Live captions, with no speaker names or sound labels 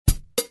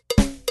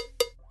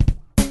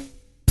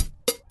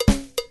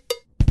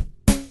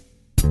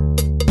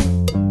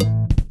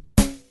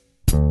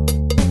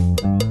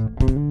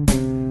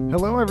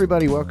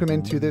everybody. Welcome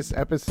into this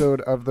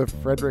episode of the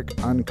Frederick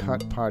Uncut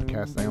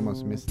podcast. I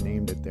almost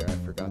misnamed it there.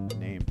 I forgot the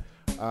name.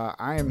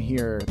 I am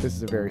here. This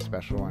is a very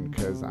special one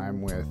because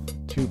I'm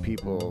with two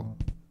people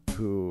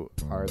who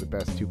are the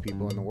best two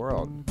people in the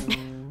world,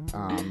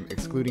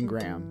 excluding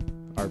Graham,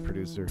 our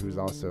producer, who's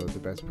also the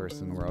best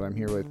person in the world. I'm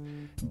here with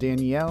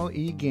Danielle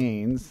E.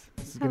 Gaines.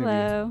 This is going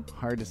to be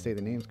hard to say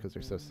the names because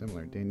they're so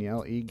similar.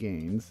 Danielle E.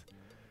 Gaines.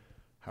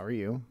 How are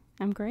you?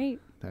 I'm great.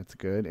 That's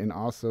good. And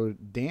also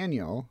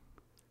Danielle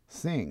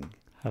Singh.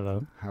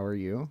 Hello. How are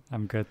you?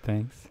 I'm good,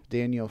 thanks.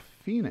 Danielle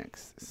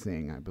Phoenix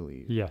Singh, I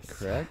believe. Yes.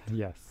 Correct?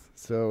 Yes.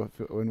 So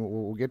when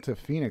we'll get to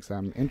Phoenix.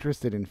 I'm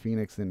interested in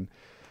Phoenix in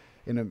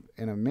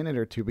a minute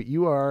or two. But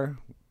you are,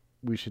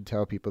 we should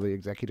tell people, the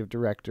executive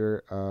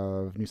director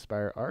of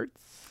Spire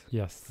Arts.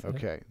 Yes.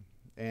 Okay.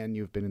 And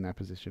you've been in that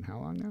position how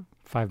long now?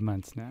 5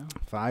 months now.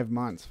 5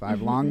 months.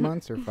 5 long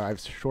months or 5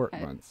 short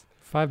months?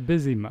 5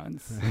 busy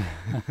months.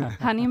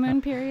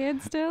 Honeymoon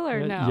period still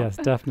or no? Yes,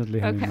 definitely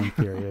honeymoon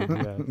period.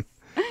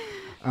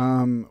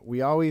 Yes.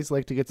 We always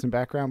like to get some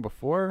background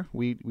before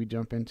we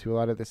jump into a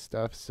lot of this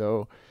stuff.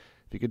 So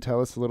if you could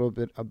tell us a little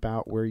bit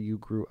about where you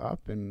grew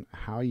up and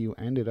how you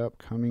ended up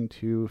coming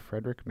to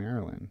Frederick,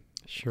 Maryland.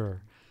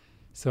 Sure.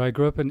 So I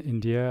grew up in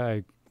India.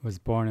 I was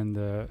born in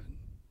the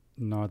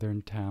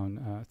northern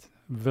town,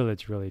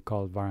 village really,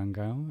 called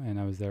Warangal, and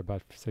I was there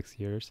about 6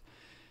 years.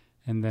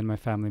 And then my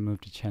family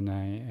moved to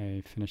Chennai.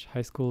 I finished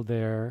high school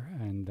there,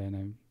 and then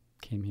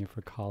I came here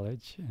for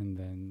college, and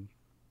then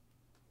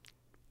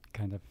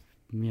kind of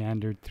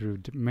meandered through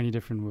many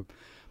different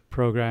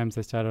programs.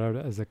 I started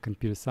out as a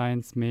computer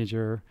science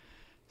major,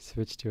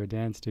 switched to a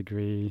dance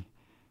degree,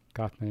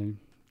 got my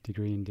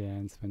degree in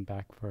dance, went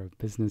back for a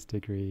business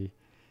degree,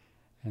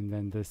 and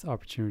then this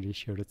opportunity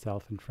showed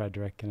itself in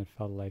Frederick, and it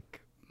felt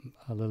like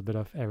a little bit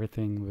of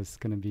everything was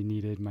going to be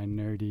needed, my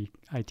nerdy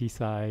IT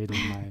side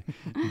and my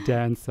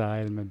dance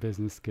side and my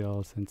business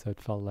skills. And so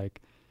it felt like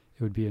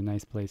it would be a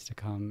nice place to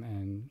come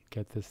and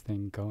get this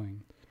thing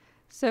going.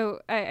 So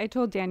I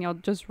told Danielle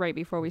just right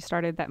before we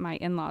started that my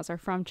in-laws are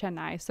from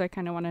Chennai. So I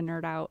kind of want to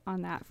nerd out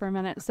on that for a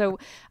minute. So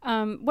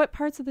what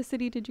parts of the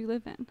city did you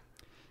live in?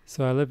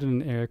 So I lived in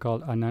an area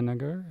called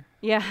Annanagar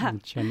in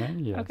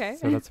Chennai. Yes. Okay.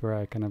 So that's where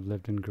I kind of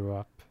lived and grew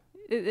up.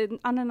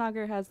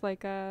 Annanagar has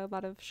like a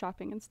lot of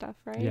shopping and stuff,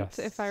 right? Yes.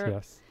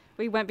 Yes.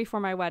 We went before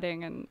my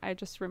wedding, and I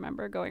just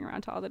remember going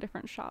around to all the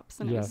different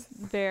shops, and it was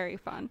very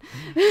fun.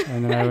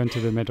 And then I went to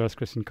the Madras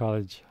Christian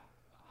College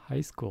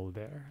High School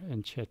there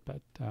in Chit,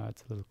 but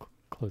it's a little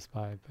close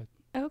by. But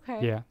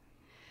okay. Yeah.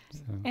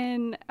 So.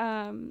 And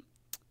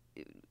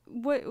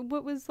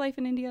what was life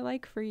in India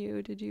like for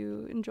you? Did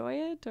you enjoy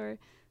it, or?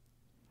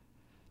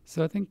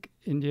 So I think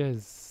India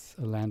is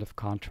a land of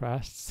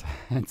contrasts,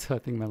 and so I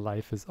think my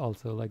life is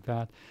also like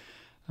that.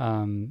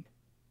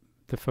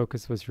 The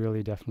focus was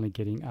really definitely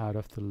getting out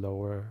of the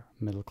lower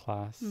middle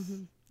class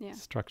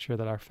structure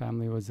that our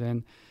family was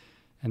in,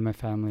 and my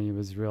family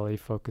was really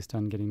focused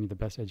on getting me the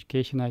best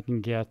education I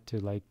can get to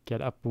like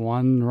get up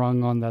one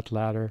rung on that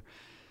ladder.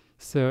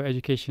 So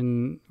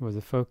education was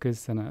a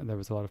focus, and there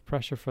was a lot of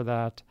pressure for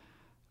that,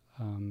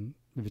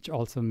 which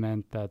also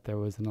meant that there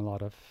wasn't a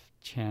lot of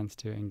chance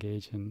to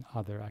engage in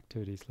other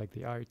activities like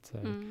the arts.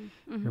 I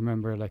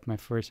remember like my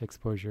first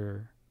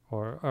exposure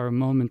or a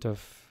moment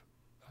of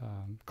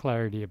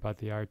clarity about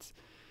the arts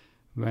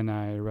when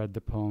I read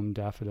the poem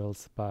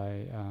Daffodils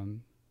by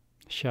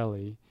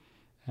Shelley,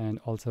 and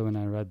also when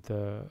I read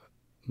the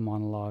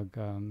monologue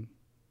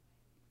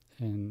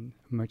in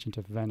Merchant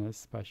of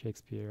Venice by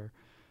Shakespeare.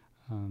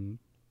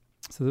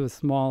 So there were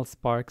small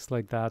sparks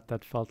like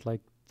that felt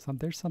like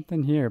there's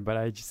something here, but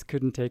I just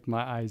couldn't take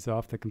my eyes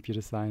off the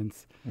computer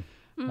science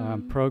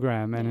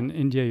program. And in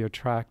India, you're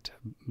tracked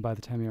by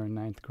the time you're in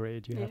 9th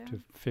grade. You have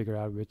to figure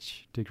out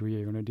which degree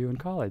you're going to do in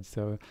college.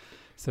 So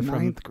from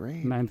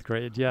 9th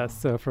grade, yes.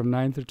 So from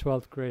 9th to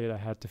 12th grade, I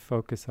had to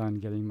focus on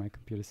getting my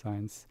computer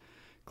science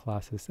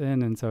classes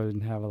in, and so I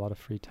didn't have a lot of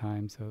free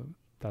time. So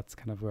that's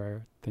kind of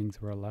where things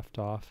were left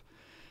off.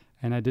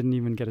 And I didn't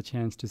even get a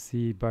chance to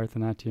see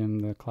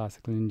Bharatanatyam, the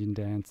classical Indian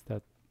dance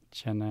that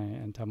Chennai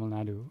and Tamil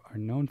Nadu are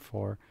known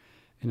for,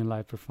 in a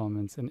live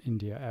performance in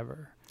India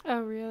ever.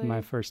 Oh, really?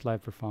 My first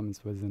live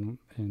performance was in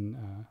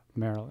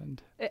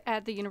Maryland.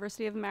 At the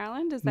University of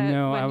Maryland? Is that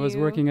No, I was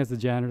working as a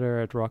janitor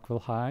at Rockville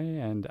High,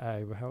 and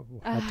I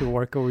had to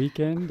work a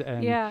weekend,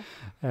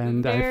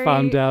 and I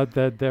found out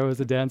that there was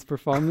a dance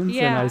performance,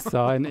 and I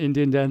saw an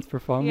Indian dance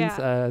performance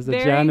as a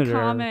janitor.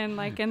 Very common,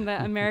 like in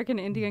the American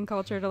Indian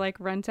culture, to like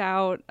rent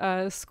out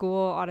a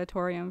school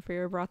auditorium for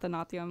your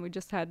Bharatanatyam. We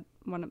just had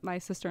one of my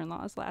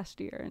sister-in-laws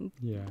last year, and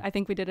I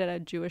think we did it at a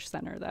Jewish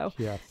center though,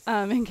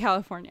 in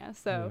California.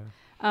 So.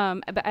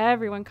 But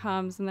everyone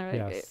comes, and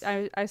they're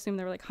like, I assume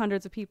there were like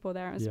hundreds of people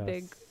there. It was a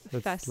big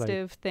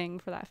festive thing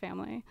for that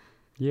family.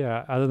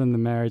 Yeah, other than the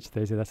marriage,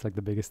 they say that's like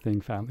the biggest thing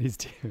families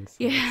do. So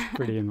it's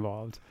pretty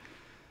involved.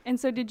 And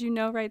so did you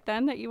know right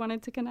then that you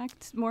wanted to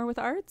connect more with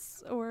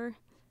arts, or?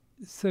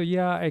 So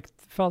I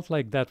felt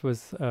like that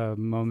was a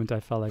moment I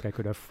felt like I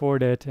could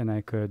afford it, and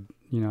I could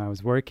I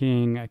was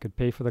working, I could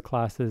pay for the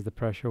classes. The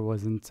pressure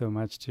wasn't so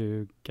much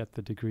to get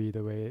the degree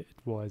the way it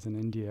was in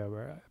India,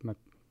 where my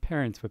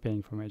parents were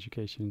paying for my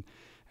education,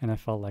 and I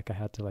felt like I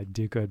had to like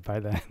do good by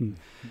then.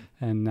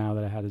 And now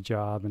that I had a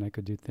job and I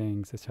could do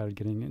things, I started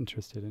getting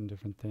interested in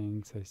different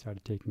things. I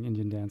started taking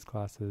Indian dance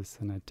classes,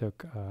 and I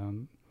took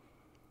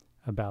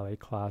a ballet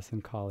class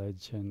in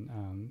college, and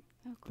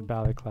cool. The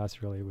ballet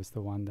class really was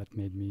the one that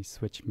made me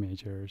switch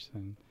majors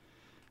and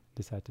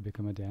decide to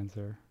become a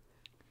dancer.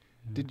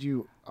 Yeah. Did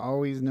you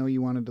always know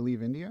you wanted to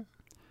leave India?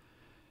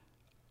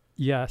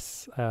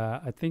 Yes.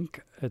 I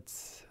think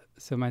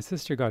so my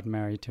sister got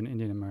married to an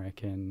Indian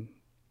American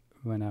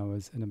when I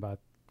was in about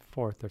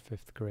 4th or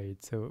 5th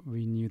grade. So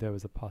we knew there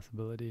was a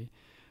possibility.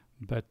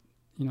 But,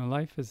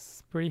 life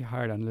is pretty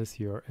hard unless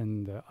you're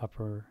in the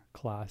upper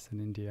class in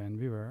India. And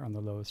we were on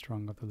the lowest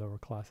rung of the lower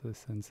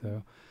classes. And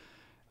so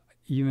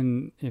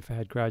even if I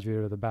had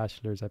graduated with a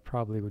bachelor's, I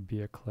probably would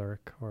be a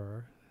clerk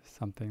or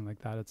something like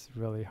that. It's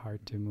really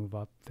hard to move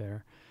up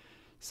there.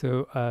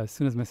 So as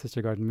soon as my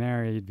sister got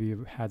married, we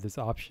had this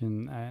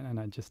option, and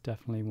I just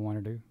definitely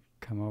wanted to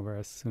come over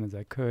as soon as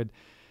I could.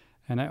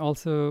 And I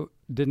also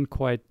didn't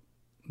quite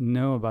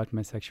know about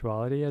my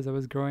sexuality as I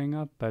was growing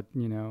up, but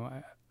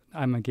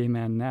I'm a gay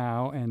man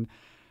now, and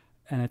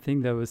I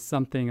think there was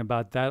something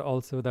about that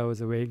also that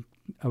was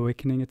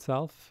awakening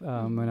itself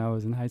when I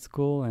was in high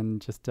school, and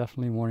just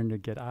definitely wanting to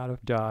get out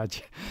of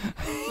Dodge,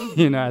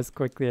 as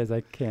quickly as I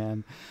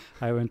can.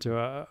 I went to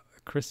a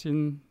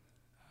Christian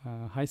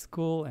high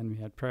school, and we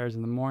had prayers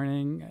in the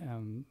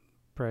morning,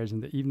 prayers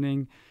in the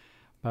evening,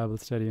 Bible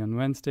study on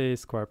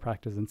Wednesdays, choir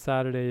practice on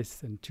Saturdays,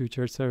 and 2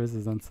 church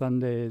services on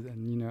Sundays.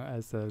 And,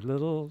 as a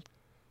little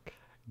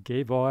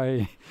gay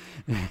boy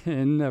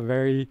in a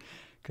very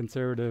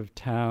conservative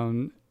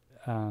town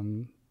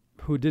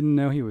who didn't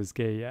know he was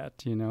gay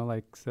yet,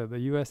 so the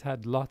U.S.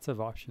 had lots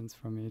of options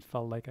for me. It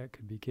felt like I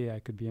could be gay, I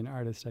could be an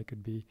artist, I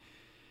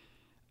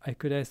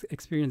could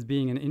experience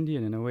being an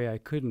Indian in a way I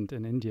couldn't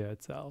in India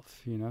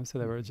itself, so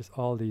there were just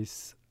all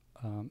these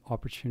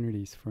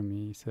opportunities for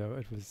me. So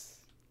I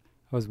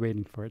was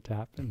waiting for it to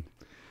happen.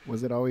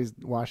 Was it always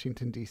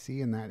Washington, D.C.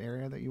 in that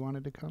area that you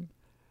wanted to come?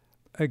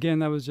 Again,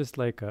 that was just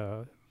like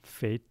a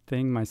fate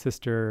thing. My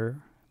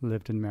sister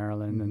lived in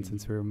Maryland, and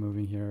since we were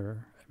moving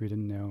here, we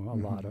didn't know a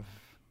lot of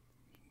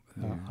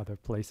other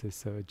places,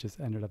 so it just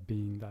ended up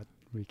being that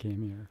we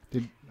came here.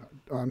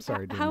 I'm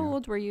sorry. How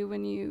old were you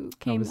when you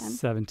came then? I was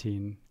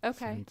 17.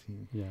 Okay.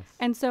 17. Yes.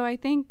 And so I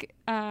think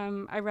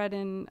I read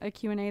in a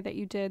Q&A that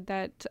you did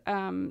that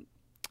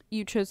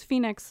you chose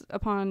Phoenix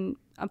upon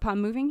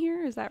moving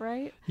here. Is that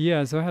right?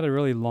 Yeah, so I had a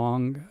really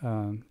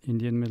long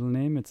Indian middle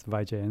name. It's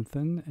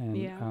Vijayanthan.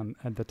 And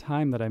at the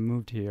time that I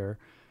moved here,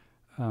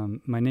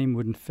 my name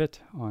wouldn't fit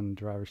on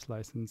driver's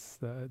license.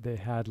 They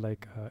had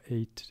like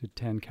 8 to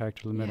 10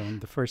 character limit on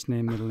the first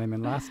name, middle name,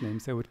 and last name.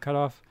 So it would cut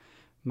off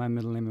my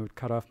middle name, it would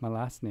cut off my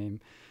last name.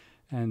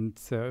 And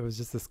so it was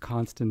just this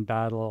constant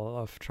battle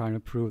of trying to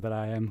prove that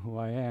I am who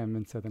I am.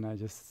 And so then I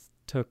just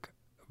took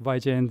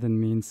Vijayanthan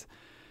means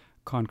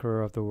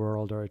conqueror of the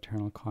world or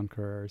eternal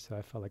conqueror. So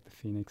I felt like the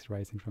phoenix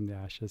rising from the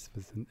ashes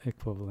was an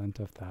equivalent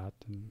of that.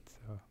 And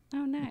so,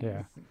 oh, nice.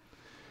 Yeah.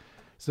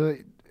 So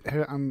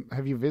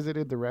have you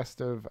visited the rest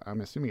of,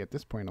 I'm assuming at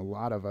this point, a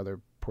lot of other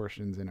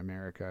portions in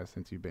America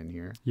since you've been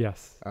here?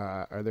 Yes.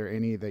 Are there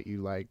any that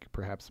you like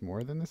perhaps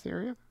more than this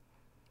area?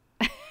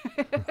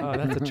 Oh,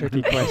 that's a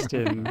tricky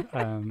question.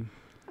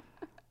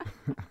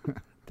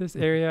 This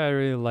area I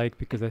really like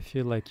because I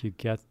feel like you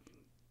get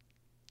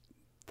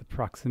the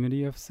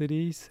proximity of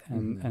cities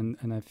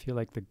and I feel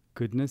like the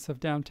goodness of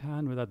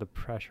downtown without the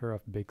pressure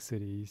of big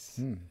cities,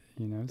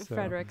 So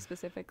Frederick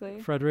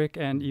specifically. Frederick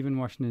and even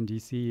Washington,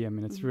 D.C., I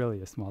mean, it's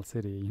really a small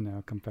city,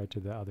 compared to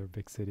the other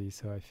big cities.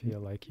 So I feel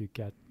like you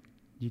get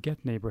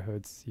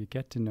neighborhoods, you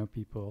get to know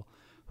people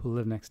who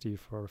live next to you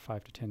for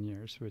 5 to 10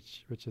 years,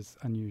 which is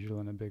unusual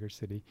in a bigger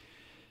city.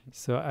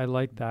 So I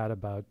like that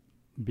about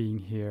being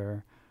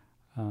here.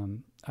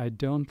 I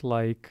don't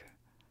like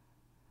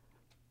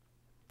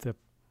the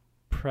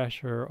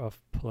pressure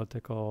of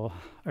political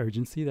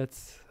urgency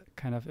that's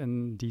kind of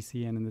in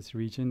DC and in this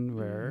region,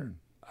 where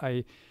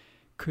I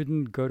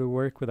couldn't go to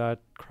work without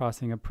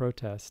crossing a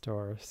protest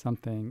or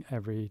something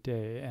every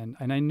day. And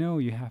I know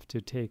you have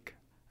to take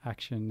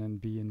action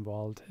and be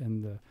involved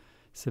in the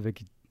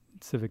civic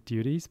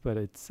duties, but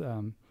it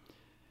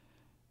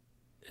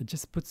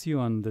just puts you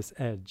on this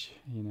edge,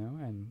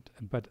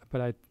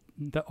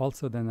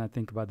 also then I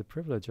think about the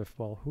privilege of,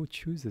 well, who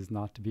chooses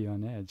not to be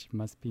on edge?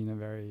 Must be in a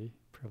very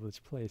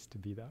privileged place to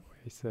be that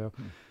way. So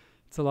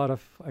it's a lot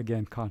of,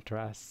 again,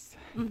 contrasts,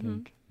 I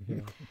think.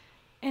 Yeah.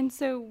 And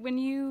so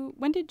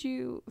when did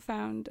you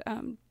found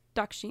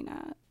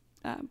Dakshina?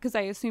 Because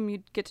I assume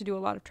you get to do a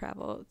lot of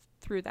travel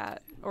through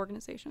that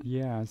organization.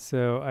 Yeah,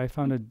 so I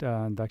founded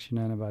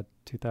Dakshina in about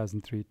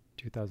 2003,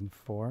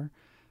 2004.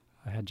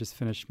 I had just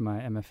finished my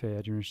MFA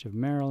at University of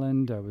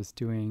Maryland.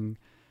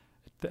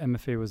 The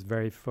MFA was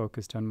very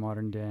focused on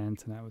modern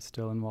dance, and I was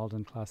still involved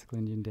in classical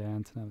Indian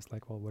dance. And I was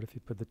like, well, what if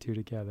you put the two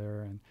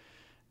together?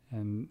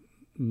 And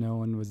no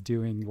one was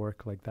doing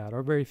work like that,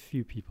 or very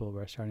few people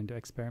were starting to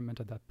experiment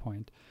at that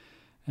point.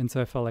 And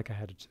so I felt like I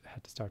had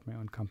to start my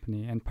own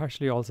company, and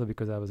partially also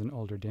because I was an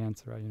older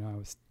dancer. I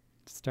was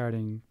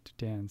starting to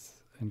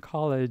dance in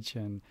college,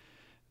 and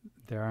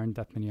there aren't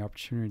that many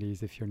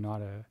opportunities if you're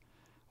not a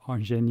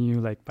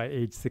ingenue. Like by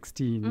age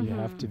 16, you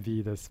have to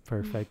be this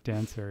perfect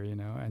dancer,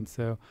 and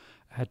so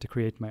I had to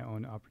create my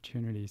own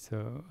opportunity.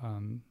 So,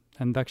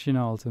 and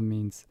Dakshina also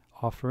means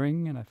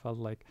offering, and I felt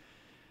like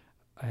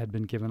I had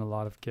been given a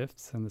lot of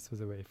gifts, and this was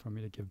a way for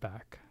me to give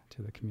back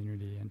to the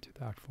community and to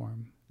the art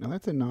form. Now,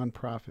 that's a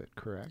nonprofit,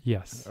 correct?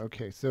 Yes.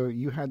 Okay, so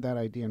you had that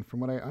idea, and from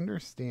what I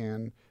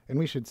understand, and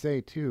we should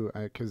say too,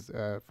 because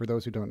for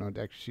those who don't know,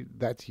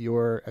 that's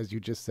your, as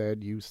you just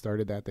said, you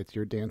started that's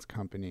your dance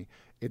company.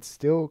 It's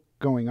still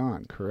going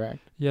on,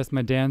 correct? Yes,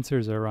 my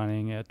dancers are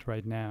running it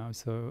right now,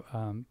 so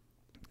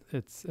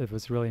it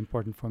was really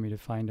important for me to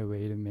find a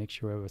way to make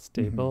sure it was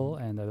stable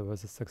and that there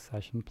was a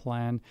succession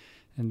plan.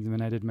 And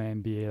when I did my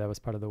MBA, that was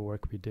part of the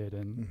work we did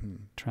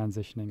in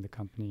transitioning the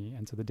company.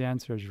 And so the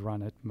dancers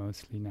run it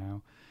mostly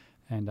now.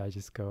 And I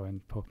just go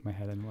and poke my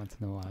head in once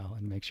in a while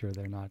and make sure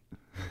they're not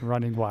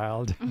running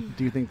wild.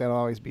 Do you think that'll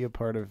always be a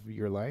part of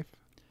your life?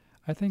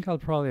 I think I'll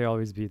probably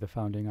always be the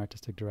founding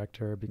artistic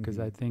director, because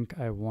I think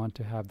I want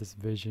to have this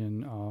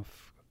vision of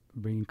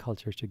bringing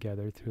culture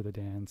together through the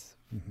dance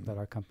that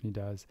our company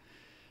does.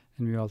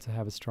 And we also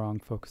have a strong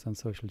focus on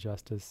social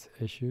justice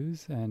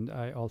issues. And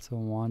I also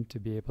want to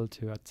be able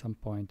to, at some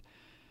point,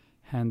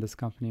 hand this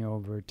company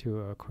over to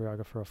a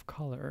choreographer of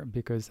color,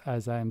 because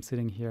as I'm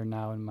sitting here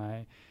now in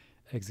my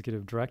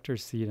executive director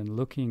seat and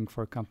looking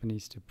for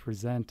companies to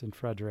present in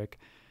Frederick,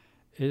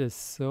 it is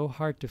so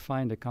hard to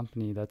find a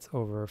company that's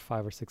over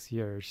 5 or 6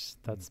 years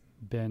that's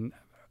been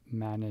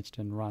managed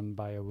and run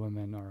by a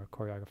woman or a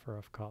choreographer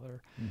of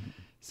color.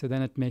 So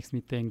then it makes me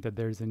think that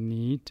there's a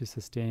need to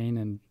sustain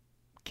and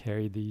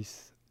carry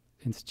these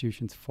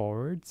institutions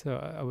forward. So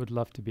I would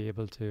love to be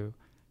able to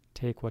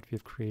take what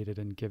we've created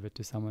and give it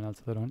to someone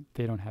else.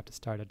 They don't have to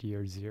start at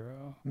year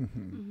 0.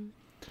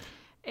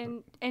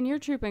 And your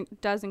troupe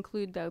does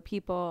include, though,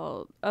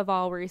 people of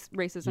all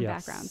races and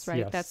backgrounds, right?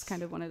 Yes. That's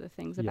kind of one of the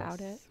things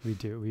about it. We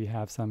do. We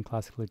have some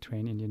classically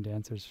trained Indian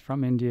dancers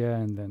from India,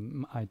 and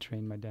then I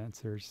train my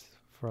dancers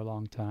for a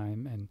long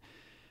time, and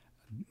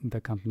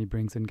the company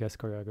brings in guest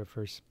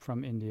choreographers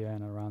from India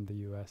and around the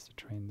U.S. to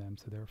train them,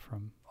 so they're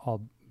from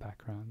all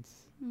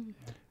backgrounds.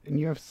 And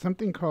you have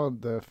something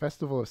called the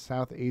Festival of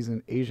South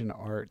Asian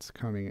Arts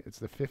coming. It's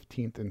the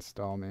 15th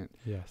installment.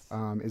 Yes.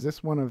 Is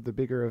this one of the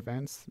bigger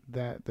events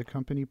that the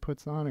company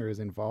puts on or is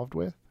involved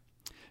with?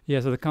 Yeah,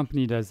 so the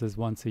company does this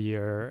once a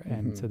year,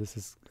 and so this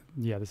is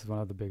one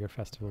of the bigger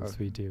festivals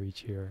we do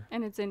each year.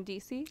 And it's in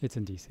D.C.? It's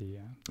in D.C., yeah.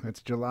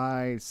 It's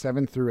July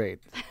 7th through 8th.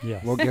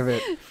 Yes. We'll give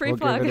it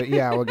plug.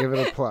 We'll give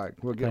it a plug.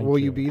 Will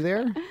you be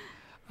there?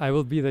 I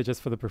will be there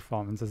just for the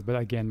performances, but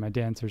again, my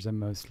dancers are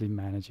mostly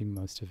managing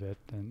most of it,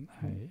 and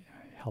I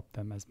help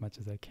them as much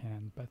as I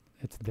can, but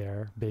it's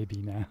their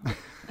baby now.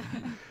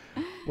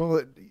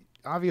 Well,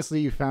 obviously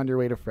you found your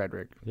way to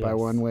Frederick by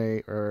one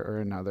way or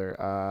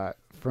another.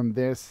 From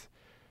this,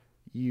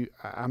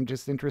 I'm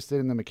just interested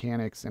in the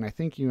mechanics, and I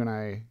think you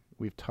and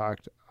we've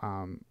talked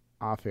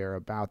off air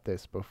about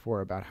this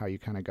before, about how you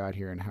kind of got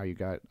here and how you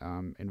got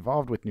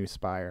involved with New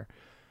Spire.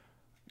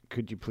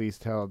 Could you please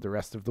tell the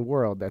rest of the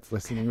world that's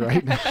listening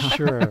right now?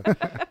 Sure.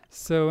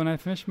 So when I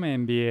finished my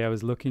MBA, I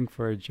was looking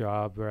for a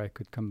job where I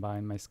could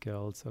combine my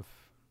skills of,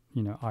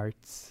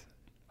 arts,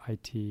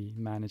 IT,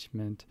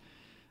 management,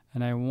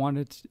 and I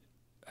wanted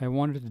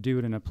to do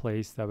it in a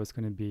place that was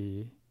going to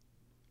be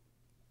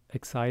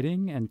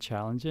exciting and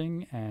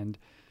challenging. And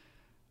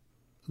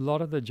a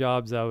lot of the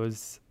jobs I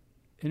was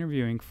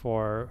interviewing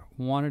for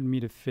wanted me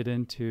to fit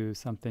into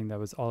something that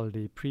was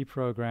already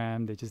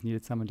pre-programmed. They just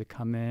needed someone to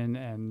come in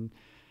and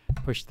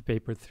push the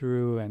paper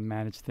through and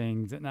manage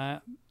things. And I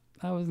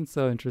wasn't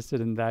so interested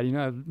in that.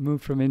 I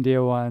moved from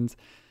India once,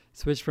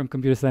 switched from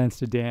computer science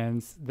to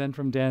dance, then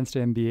from dance to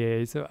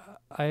MBA. So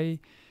I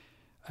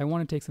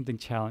want to take something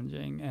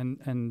challenging.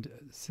 And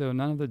so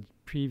none of the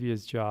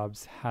previous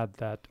jobs had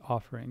that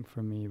offering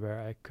for me where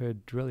I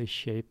could really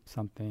shape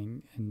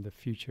something in the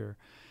future.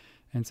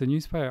 And so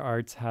New Spire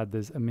Arts had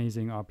this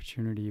amazing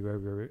opportunity where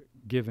we were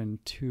given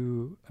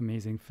 2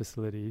 amazing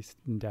facilities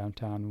in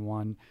downtown,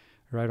 one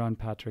right on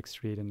Patrick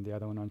Street and the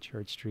other one on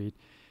Church Street,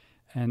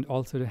 and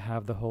also to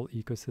have the whole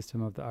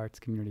ecosystem of the arts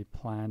community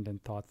planned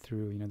and thought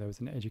through. There was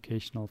an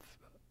educational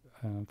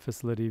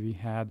facility we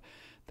had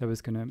that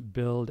was going to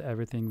build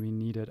everything we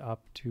needed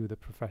up to the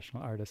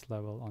professional artist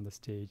level on the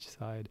stage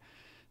side.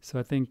 So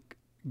I think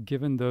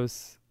given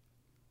those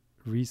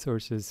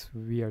resources,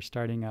 we are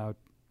starting out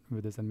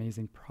with this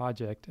amazing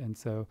project. And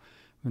so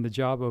when the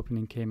job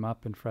opening came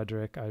up in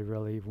Frederick, I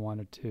really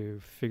wanted to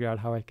figure out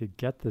how I could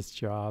get this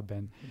job.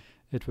 And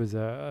it was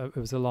a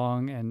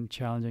long and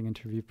challenging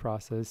interview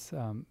process.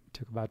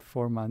 Took about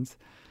 4 months.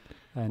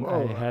 And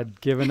I had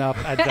given up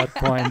at that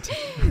point.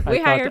 We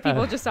hire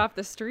people just off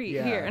the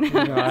street here.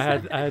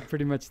 I had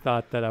pretty much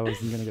thought that I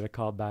wasn't going to get a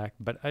call back.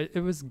 But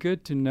it was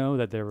good to know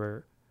that there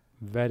were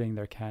vetting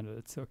their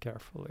candidates so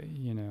carefully,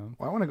 you know.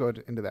 Well, I want to go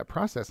into that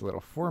process a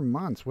little. 4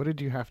 months. What did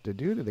you have to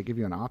do? Did they give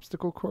you an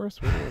obstacle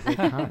course? What was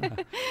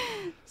it?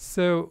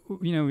 So,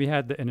 you know, we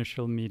had the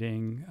initial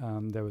meeting.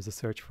 There was a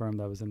search firm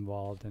that was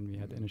involved, and we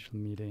had the initial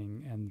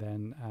meeting. And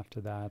then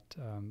after that,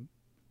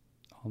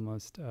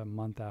 almost a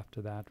month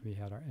after that, we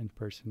had our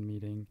in-person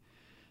meeting.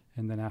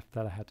 And then after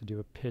that, I had to do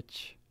a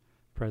pitch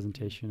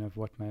presentation of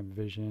what my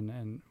vision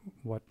and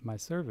what my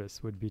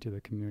service would be to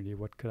the community.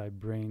 What could I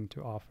bring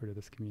to offer to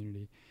this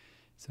community?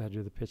 So I had to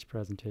do the pitch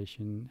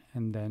presentation.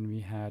 And then we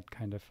had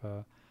kind of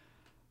a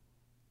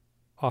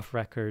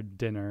off-record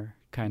dinner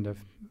kind of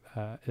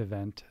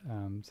event.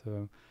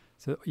 So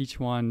each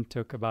one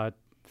took about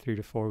 3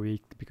 to 4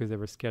 weeks because they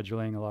were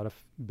scheduling a lot of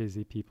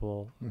busy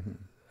people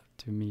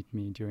to meet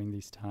me during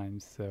these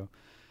times. So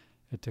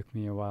it took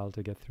me a while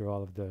to get through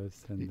all of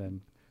those. And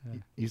then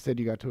you said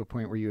you got to a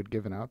point where you had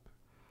given up?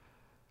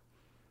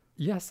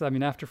 Yes, I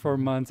mean, after 4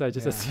 months, I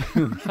just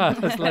assumed I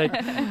was like,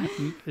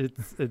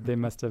 they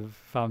must have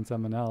found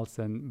someone else.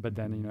 But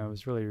then, you know, it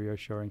was really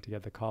reassuring to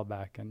get the call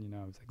back, and, you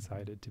know, I was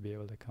excited to be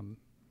able to come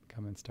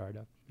and start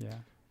up. Yeah.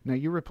 Now,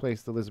 you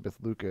replaced Elizabeth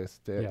Lucas.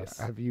 Yes.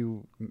 Have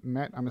you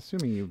met? I'm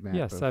assuming you've met.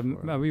 Yes,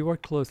 we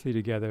worked closely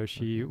together.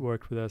 She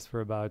worked with us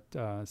for about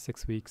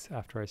 6 weeks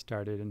after I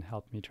started and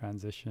helped me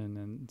transition.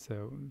 And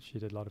so she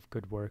did a lot of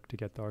good work to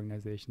get the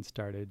organization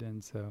started.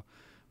 And so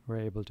we're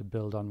able to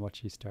build on what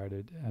she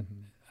started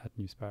at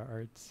New Spire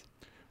Arts.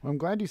 Well, I'm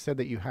glad you said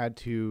that you had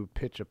to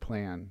pitch a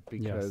plan,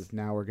 because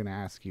now we're going to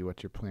ask you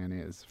what your plan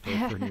is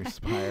for New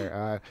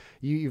Spire.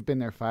 You've been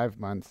there 5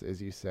 months, as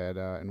you said,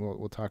 and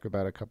we'll talk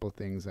about a couple of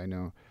things I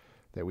know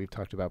that we've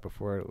talked about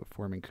before,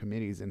 forming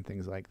committees and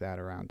things like that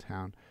around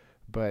town.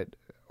 But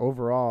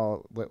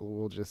overall,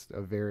 we'll just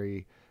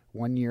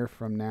 1 year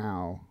from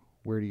now,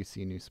 where do you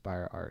see New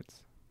Spire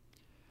Arts?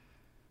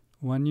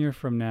 1 year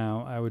from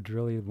now, I would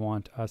really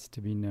want us to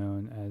be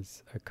known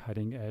as a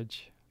cutting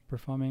edge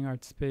performing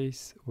arts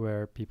space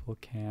where people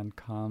can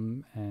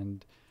come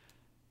and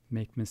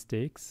make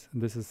mistakes.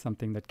 This is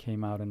something that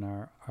came out in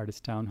our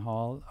artist town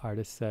hall.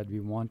 Artists said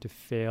we want to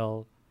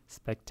fail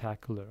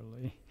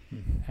spectacularly,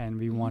 and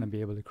we want to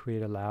be able to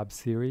create a lab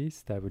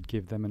series that would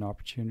give them an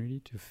opportunity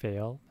to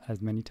fail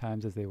as many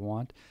times as they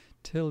want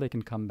till they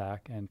can come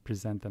back and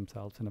present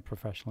themselves in a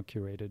professional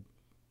curated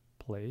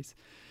place.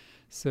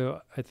 So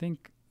I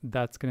think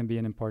that's going to be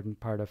an important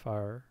part of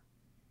our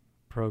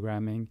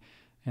programming.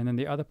 And then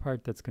the other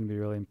part that's going to be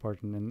really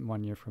important in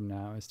 1 year from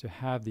now is to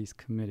have these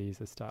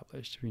committees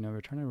established. You know, we're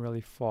trying to really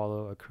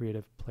follow a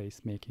creative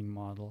placemaking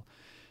model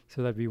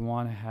so that we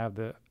want to have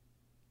the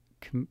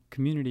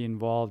community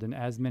involved in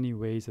as many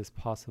ways as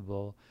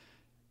possible,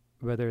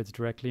 whether it's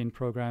directly in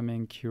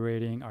programming,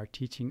 curating, our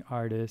teaching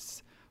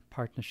artists,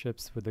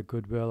 partnerships with the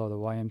Goodwill or the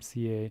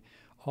YMCA.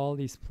 All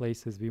these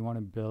places, we want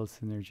to build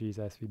synergies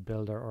as we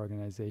build our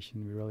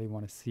organization. We really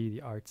want to see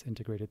the arts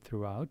integrated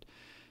throughout,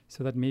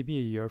 so that maybe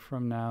a year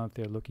from now, if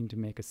they're looking to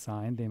make a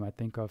sign, they might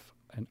think of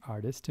an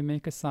artist to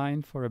make a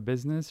sign for a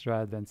business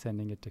rather than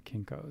sending it to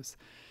Kinko's.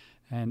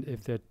 And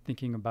if they're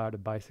thinking about a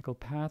bicycle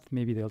path,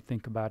 maybe they'll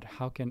think about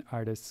how can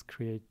artists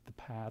create the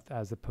path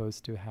as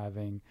opposed to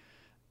having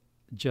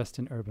just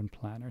an urban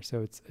planner.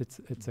 So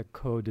it's a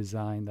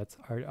co-design that's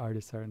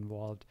artists are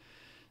involved.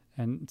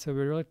 And so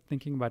we're really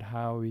thinking about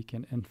how we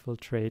can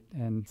infiltrate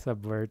and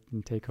subvert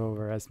and take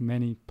over as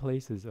many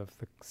places of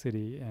the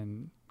city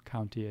and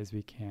county as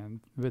we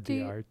can with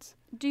the arts.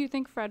 Do you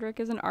think Frederick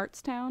is an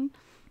arts town,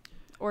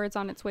 or it's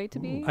on its way to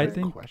be? I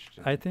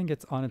think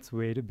it's on its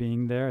way to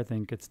being there. I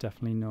think it's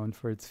definitely known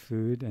for its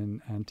food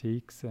and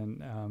antiques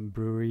and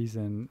breweries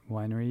and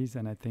wineries,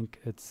 and I think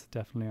it's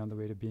definitely on the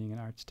way to being an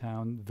arts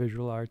town.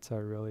 Visual arts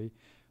are really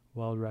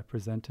well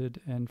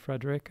represented in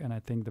Frederick, and I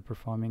think the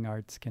performing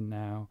arts can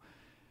now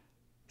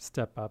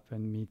step up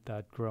and meet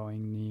that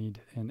growing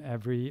need. In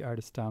every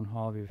artist town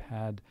hall we've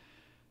had,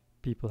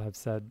 people have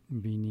said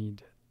we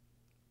need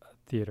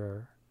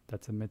theater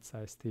that's a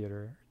mid-sized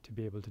theater to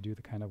be able to do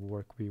the kind of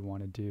work we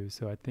want to do.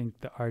 So I think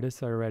the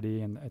artists are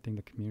ready, and I think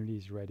the community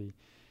is ready.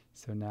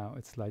 So now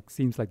it's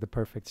seems like the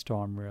perfect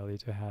storm, really,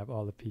 to have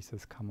all the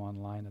pieces come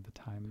online at the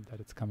time that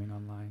it's coming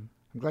online.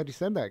 I'm glad you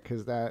said that,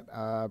 because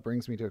that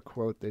brings me to a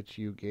quote that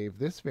you gave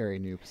this very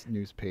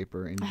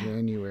newspaper in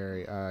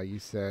January. You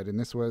said, and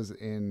this was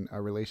in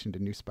relation to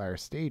New Spire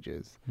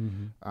Stages,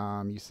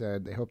 you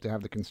said they hope to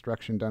have the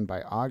construction done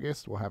by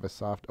August. We'll have a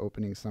soft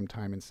opening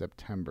sometime in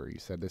September. You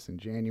said this in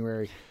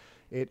January.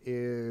 It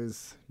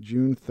is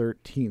June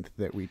 13th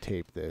that we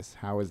tape this.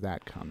 How is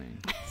that coming?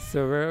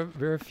 So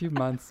we're a few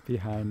months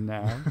behind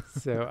now.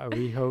 So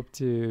we hope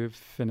to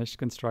finish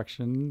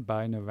construction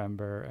by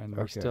November, and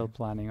we're still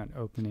planning on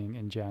opening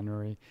in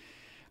January.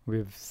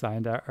 We've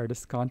signed our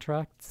artist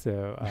contract,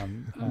 so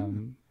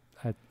I'm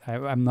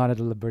not at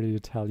liberty to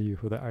tell you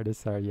who the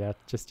artists are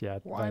just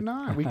yet. Why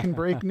not? We can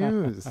break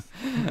news.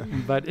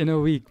 But in a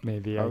week,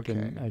 maybe I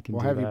can.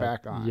 We'll have you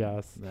back on.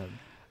 Yes.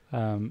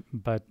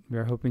 But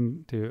we're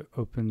hoping to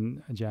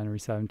open January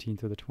 17th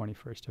to the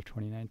 21st of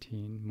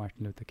 2019,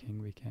 Martin Luther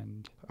King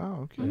weekend.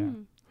 Oh, okay.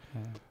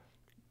 Yeah.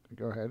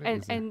 go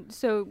ahead. And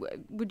so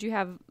would you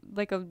have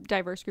like a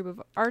diverse group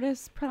of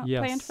artists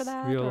planned for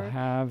that? Yes, we'll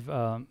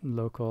have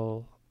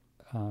local,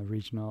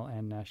 regional,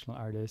 and national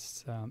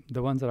artists.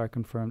 The ones that are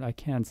confirmed, I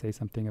can say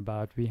something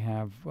about. We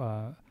have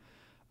a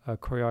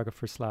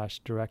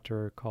choreographer /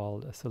 director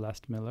called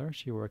Celeste Miller.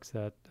 She works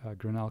at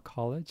Grinnell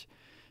College,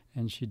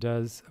 and she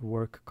does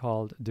work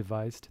called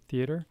devised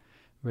theater,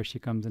 where she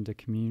comes into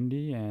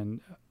community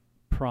and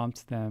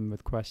prompts them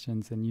with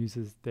questions and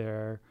uses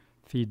their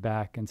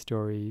feedback and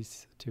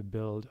stories to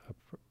build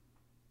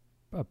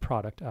a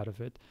product out of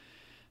it.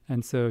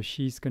 And so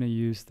she's going to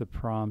use the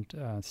prompt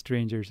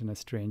Strangers in a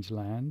Strange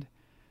Land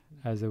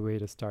as a way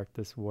to start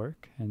this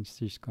work. And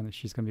she's going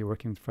to be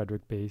working with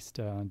Frederick-based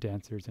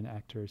dancers and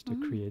actors to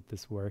create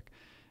this work.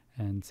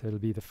 And so it'll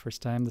be the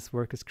first time this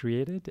work is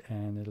created,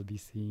 and it'll be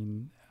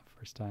seen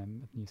first time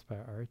at New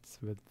Spire Arts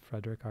with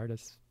Frederick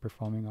artists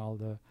performing all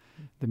the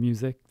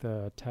music,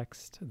 the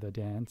text, the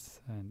dance,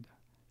 and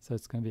so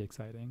it's going to be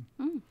exciting.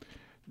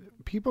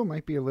 People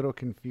might be a little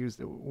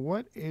confused.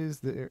 What is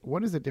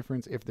the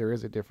difference, if there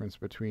is a difference,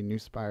 between New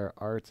Spire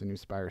Arts and New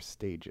Spire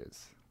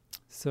Stages?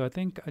 So I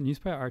think New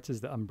Spire Arts is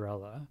the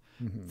umbrella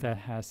that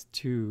has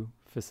two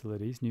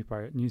facilities,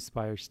 New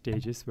Spire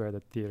Stages, where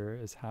the theater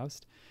is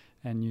housed,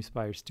 and New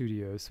Spire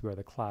Studios, where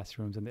the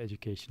classrooms and the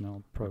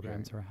educational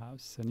programs are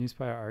housed. So New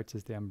Spire Arts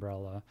is the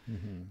umbrella,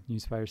 New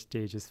Spire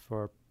Stages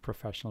for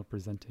professional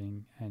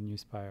presenting, and New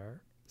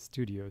Spire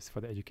Studios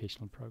for the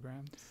educational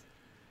programs.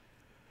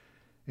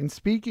 And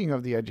speaking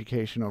of the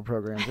educational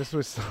programs, this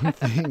was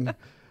something,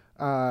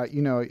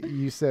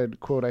 you said,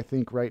 quote, I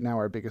think right now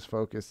our biggest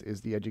focus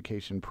is the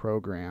education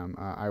program.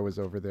 I was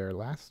over there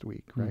last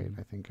week, right?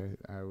 I think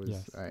I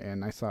was,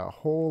 and I saw a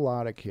whole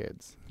lot of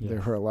kids.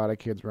 There were a lot of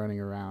kids running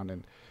around,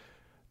 and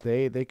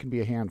they can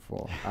be a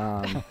handful.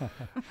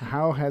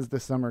 How has the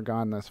summer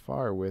gone thus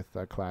far with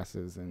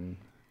classes and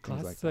things like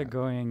that? Classes are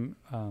going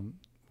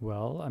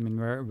well. I mean,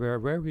 we're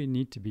where we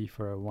need to be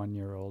for a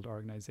 1-year-old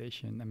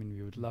organization. I mean,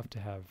 we would love to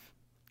have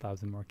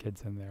 1,000 more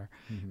kids in there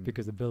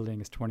because the building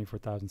is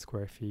 24,000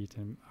 square feet,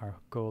 and our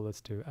goal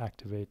is to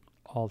activate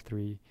all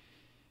 3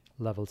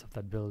 levels of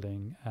that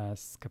building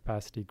as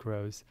capacity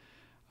grows.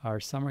 Our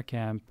summer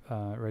camp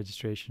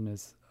registration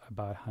is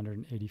about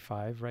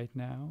 185 right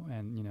now,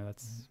 and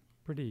that's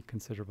pretty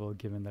considerable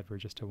given that we're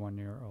just a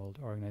 1-year-old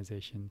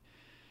organization.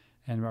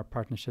 And our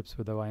partnerships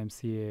with the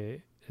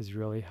YMCA is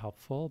really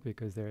helpful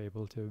because they're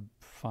able to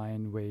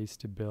find ways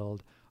to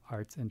build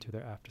arts into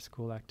their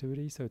after-school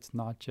activity. So it's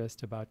not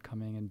just about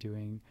coming and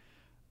doing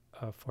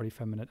a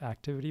 45-minute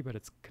activity, but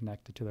it's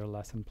connected to their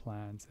lesson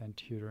plans and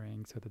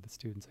tutoring so that the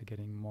students are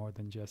getting more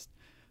than just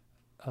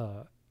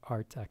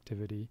arts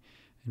activity.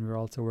 And we're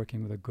also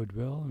working with a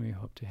Goodwill, and we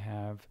hope to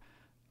have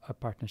a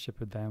partnership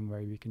with them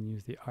where we can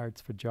use the arts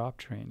for job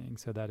training,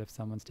 so that if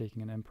someone's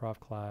taking an improv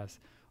class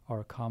or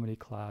a comedy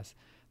class,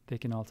 they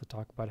can also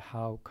talk about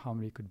how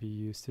comedy could be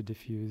used to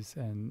diffuse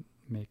and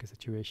make a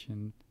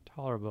situation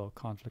tolerable,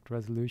 conflict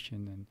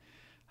resolution, and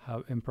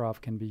how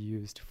improv can be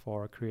used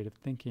for creative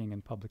thinking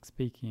and public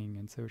speaking.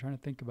 And so we're trying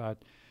to think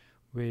about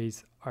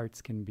ways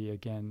arts can be,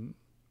 again,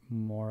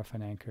 more of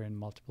an anchor in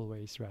multiple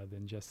ways rather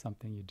than just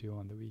something you do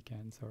on the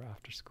weekends or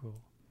after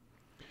school.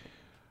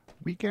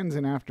 Weekends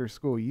and after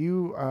school.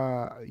 You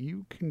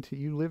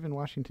live in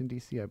Washington,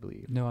 D.C., I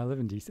believe. No, I live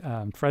in D.C.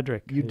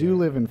 Frederick. You do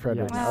live in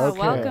Frederick. Yes. Wow,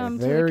 welcome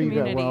to the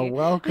community. Well,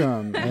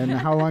 welcome. And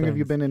how long have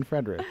you been in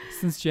Frederick?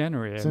 Since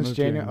January. Since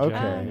January.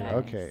 Okay. Nice.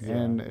 Okay. Yeah.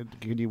 And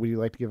would you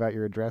like to give out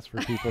your address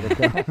for people to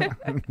come?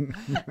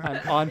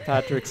 I'm on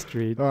Patrick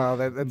Street. Well,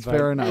 that's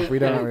fair enough. We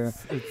don't.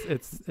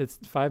 It's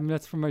 5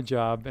 minutes from my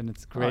job, and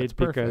it's great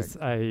because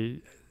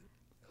I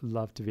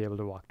love to be able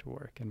to walk to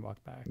work and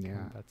walk back. Yeah.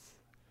 And that's.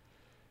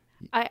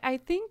 I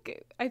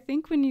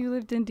think when you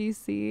lived in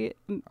DC,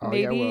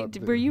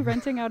 were you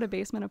renting out a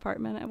basement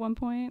apartment at one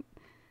point?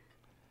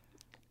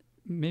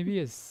 Maybe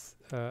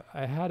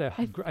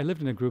I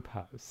lived in a group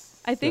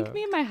house. I think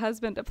me and my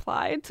husband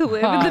applied to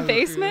live in the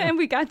basement, and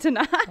we got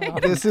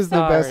denied. This is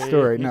the best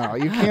story. No,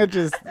 you can't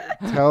just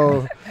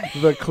tell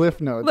the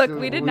cliff notes. Look,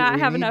 we did not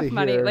have enough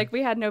money. Like,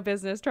 we had no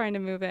business trying to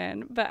move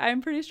in. But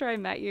I'm pretty sure I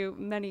met you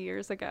many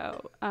years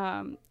ago.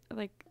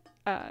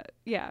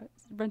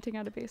 Renting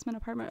out a basement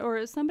apartment,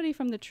 or somebody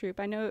from the troupe.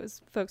 I know it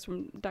was folks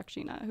from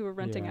Dakshina who were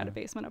renting out a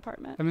basement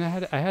apartment. I mean,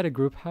 I had a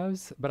group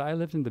house, but I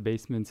lived in the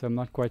basement, so I'm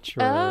not quite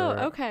sure. Oh,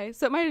 okay.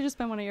 So it might have just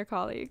been one of your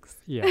colleagues.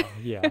 Yeah.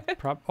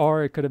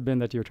 Or it could have been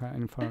that you were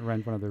trying to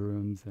rent one of the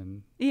rooms.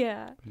 And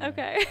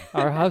okay.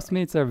 Our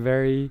housemates are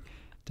very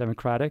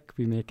democratic.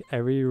 We make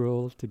every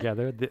rule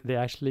together. They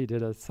actually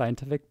did a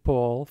scientific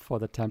poll for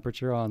the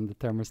temperature on the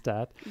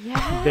thermostat.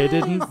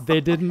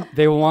 Yes.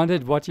 They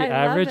wanted what your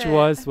average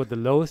was, what the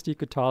lowest you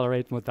could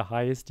tolerate, and what the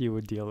highest you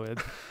would deal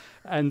with.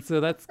 And so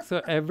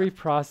every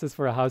process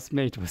for a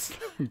housemate was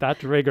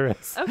that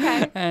rigorous.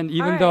 Okay. And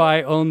even though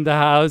I owned the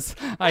house,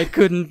 I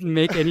couldn't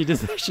make any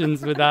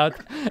decisions without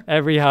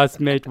every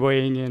housemate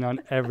weighing in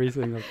on every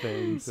single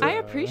thing. So. I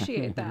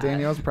appreciate that.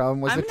 Danielle's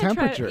problem was the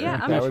temperature.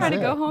 I'm going to try to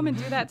go home and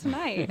do that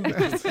tonight.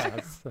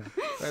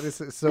 That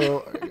is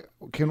so.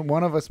 can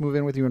one of us move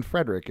in with you in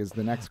Frederick is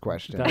the next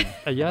question.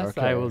 Yes,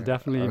 okay. I will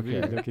definitely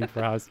be looking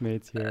for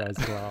housemates here as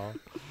well.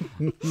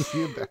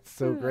 That's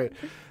so great.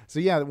 So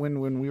yeah,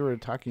 when we were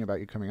talking about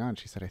you coming on,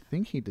 she said, I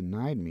think he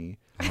denied me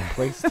a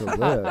place to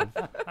live.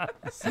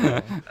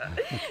 So,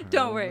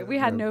 don't worry, we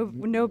had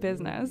no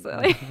business.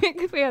 Like,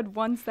 we had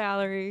one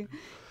salary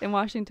in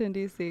Washington,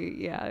 D.C.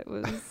 Yeah, it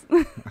was.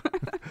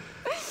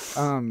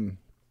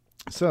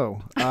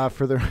 So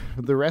for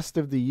the rest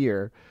of the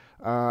year,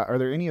 are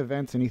there any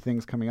events, any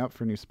things coming up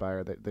for New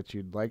Spire that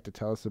you'd like to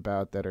tell us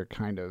about that are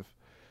kind of,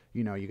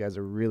 you guys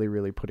are really,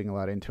 really putting a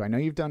lot into? I know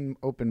you've done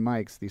open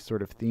mics, these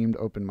sort of themed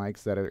open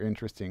mics that are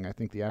interesting. I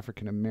think the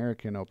African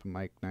American open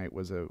mic night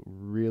was a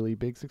really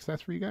big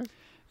success for you guys.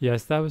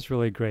 Yes, that was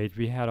really great.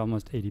 We had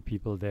almost 80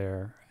 people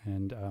there,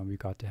 and we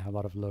got to have a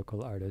lot of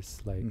local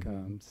artists like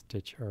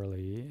Stitch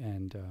Early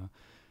and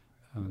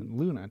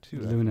Luna too.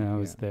 Luna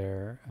was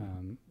there,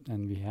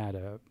 and we had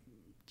a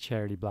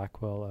Charity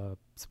Blackwell, a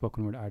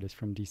spoken word artist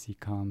from DC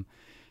come,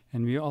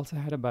 and we also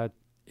had about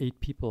 8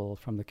 people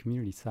from the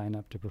community sign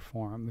up to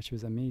perform, which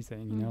was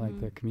amazing. You know, like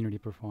the community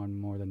performed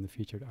more than the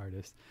featured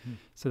artist.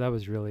 So that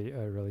was really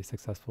a really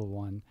successful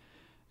one.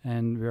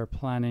 And we are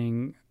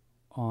planning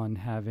on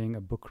having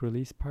a book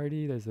release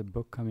party. There's a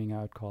book coming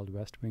out called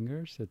West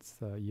Wingers. It's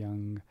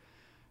young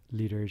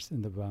leaders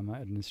in the Obama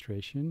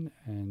administration.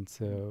 And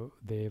so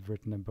they've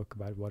written a book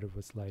about what it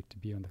was like to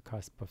be on the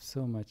cusp of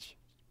so much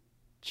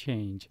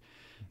change.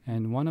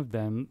 And one of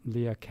them,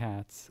 Leah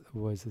Katz,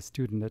 was a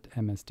student at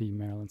MSD,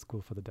 Maryland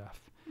School for the Deaf.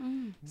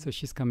 So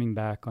she's coming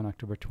back on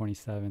October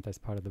 27th as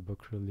part of the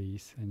book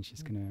release, and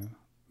she's going to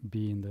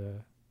be in the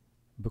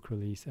book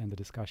release and the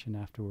discussion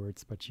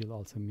afterwards, but she'll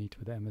also meet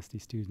with the MSD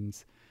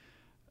students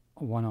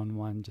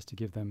one-on-one just to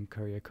give them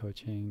career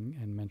coaching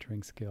and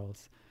mentoring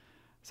skills.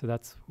 So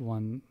that's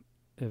one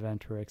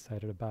event we're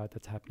excited about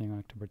that's happening on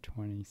October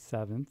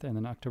 27th. And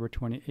then October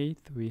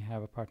 28th, we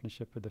have a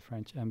partnership with the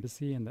French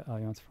Embassy and the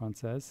Alliance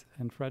Française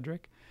in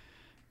Frederick.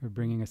 We're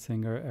bringing a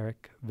singer,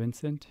 Eric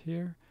Vincent,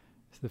 here.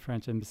 So the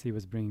French Embassy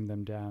was bringing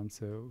them down,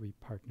 so we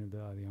partnered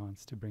the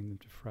Alliance to bring them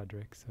to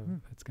Frederick. So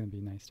it's going to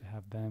be nice to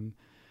have them.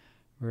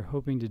 We're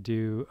hoping to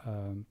do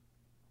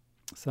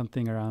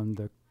something around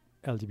the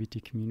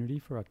LGBT community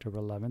for October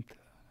 11th,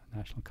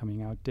 National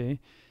Coming Out Day.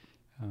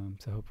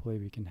 So hopefully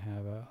we can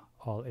have a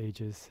all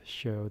ages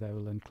show that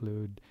will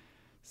include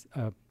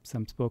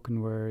some spoken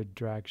word,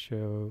 drag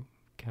show,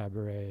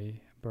 cabaret,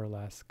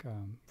 burlesque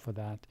for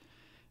that.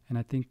 And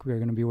I think we're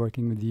going to be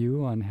working with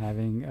you on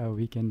having a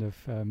weekend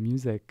of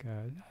music.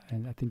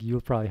 And I think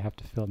you'll probably have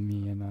to fill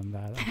me in on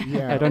that.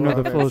 Yeah, I don't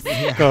know the full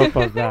scope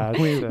of that.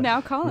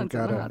 Now Colin's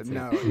in the hot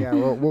seat.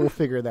 We'll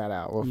figure that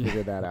out.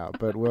 Figure that out.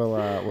 But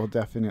we'll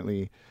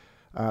definitely...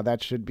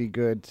 that should be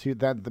good too.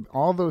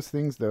 All those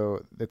things though,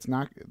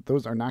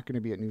 those are not going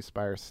to be at New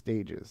Spire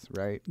stages,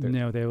 right?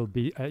 No, they will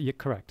be.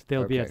 Correct.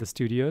 They'll be at the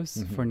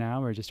studios for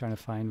now. We're just trying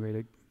to find a way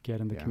to get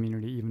in the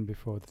community even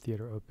before the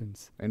theater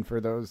opens. And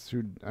for those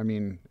who,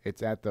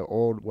 it's at the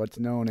what's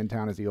known in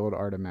town as the old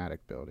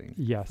Artomatic building.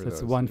 Yes,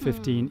 it's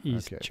 115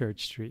 East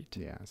Church Street.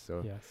 Yeah.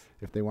 So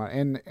if they want,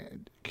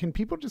 and can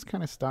people just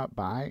kind of stop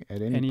by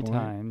at any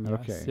time? Yes.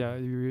 Okay. Yeah,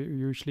 you're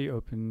usually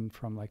open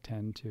from like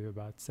 10 to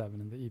about 7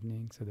 in the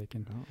evening, so they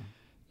can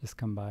just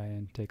come by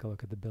and take a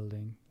look at the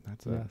building.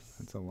 That's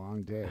a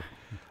long day.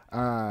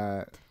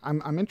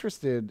 I'm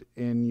interested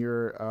in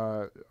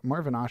your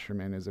Marvin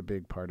Osherman is a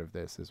big part of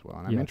this as well,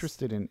 and I'm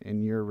interested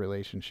in your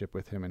relationship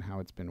with him and how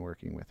it's been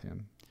working with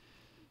him.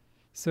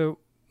 So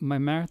my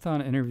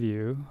marathon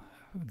interview,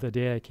 the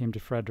day I came to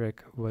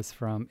Frederick, was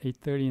from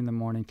 8:30 in the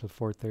morning till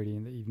 4:30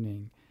 in the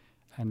evening,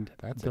 and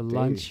the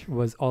lunch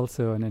was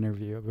also an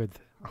interview with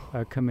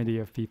a committee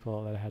of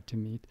people that I had to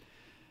meet.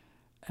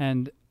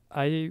 And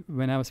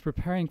when I was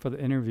preparing for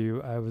the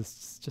interview, I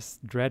was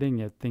just dreading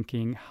it,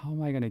 thinking, how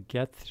am I going to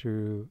get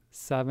through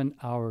 7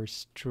 hours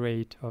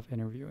straight of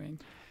interviewing?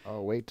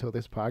 Oh, wait till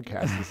this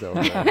podcast is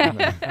over.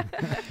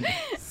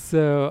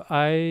 So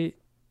I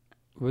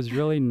was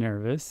really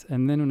nervous.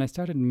 And then when I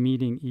started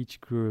meeting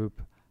each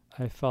group,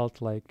 I felt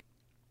like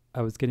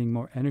I was getting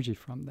more energy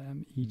from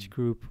them. Each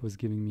group was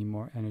giving me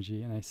more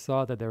energy. And I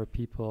saw that there were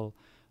people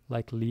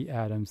like Lee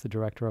Adams, the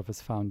director of his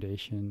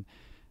foundation,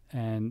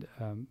 and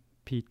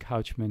Pete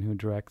Couchman, who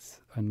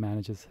directs and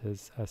manages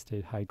his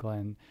estate, High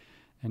Glen,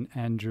 and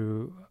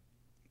Andrew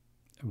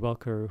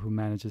Welker, who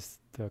manages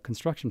the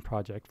construction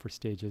project for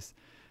Stages.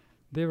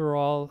 They were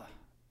all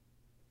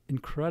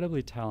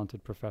incredibly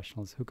talented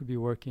professionals who could be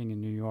working in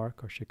New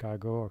York or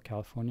Chicago or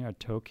California or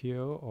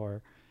Tokyo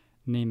or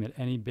name it,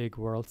 any big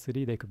world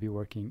city. They could be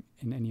working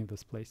in any of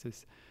those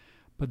places.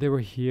 But they were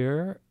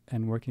here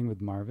and working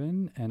with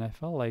Marvin, and I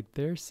felt like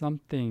there's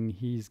something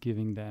he's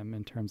giving them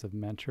in terms of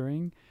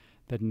mentoring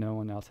that no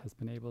one else has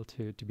been able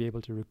to be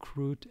able to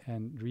recruit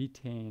and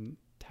retain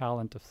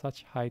talent of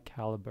such high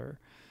caliber.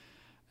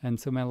 And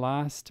so my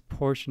last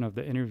portion of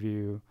the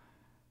interview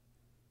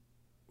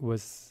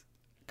was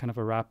kind of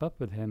a wrap up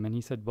with him. And he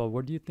said, well,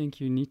 what do you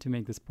think you need to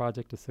make this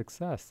project a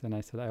success? And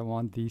I said, I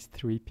want these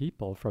 3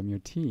 people from your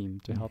team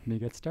to help me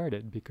get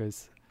started,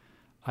 because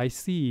I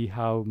see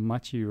how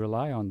much you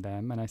rely on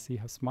them, and I see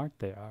how smart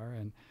they are.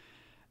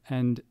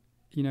 And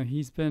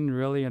he's been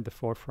really at the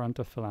forefront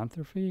of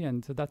philanthropy,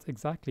 and so that's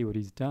exactly what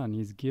he's done.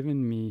 He's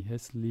given me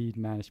his lead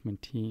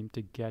management team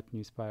to get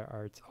New Spire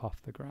Arts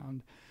off the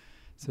ground.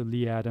 So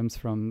Lee Adams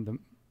from the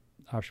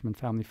Arshman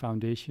Family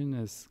Foundation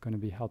is going to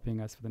be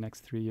helping us for the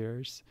next 3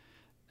 years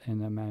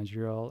in a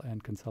managerial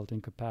and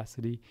consulting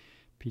capacity.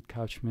 Pete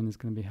Couchman is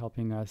going to be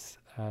helping us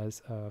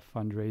as a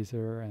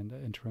fundraiser and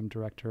interim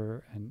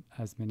director, and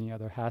as many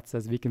other hats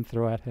as we can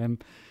throw at him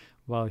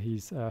while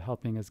he's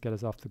helping us get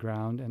us off the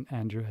ground. And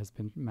Andrew has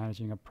been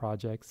managing our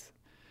projects.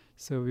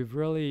 So we've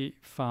really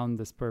found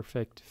this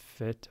perfect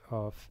fit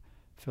of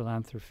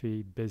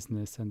philanthropy,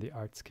 business, and the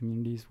arts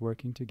communities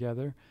working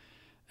together.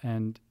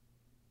 And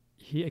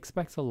he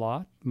expects a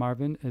lot.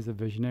 Marvin is a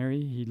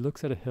visionary. He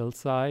looks at a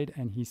hillside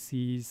and he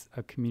sees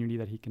a community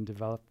that he can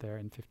develop there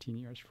in 15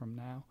 years from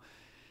now.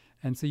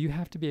 And so you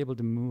have to be able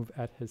to move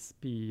at his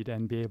speed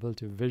and be able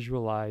to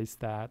visualize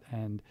that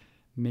and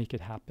make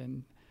it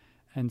happen.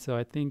 And so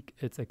I think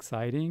it's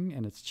exciting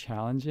and it's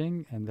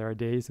challenging. And there are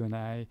days when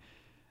I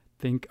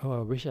think, oh,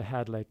 I wish I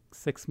had like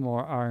 6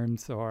 more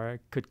arms, or I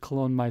could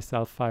clone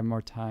myself 5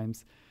 more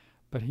times.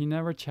 But he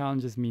never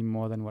challenges me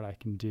more than what I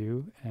can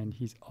do. And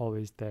he's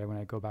always there when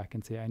I go back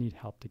and say, I need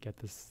help to get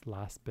this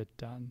last bit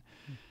done.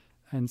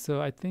 And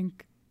so I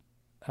think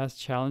as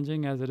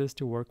challenging as it is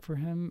to work for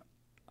him,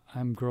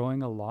 I'm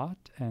growing a lot.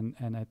 And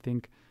I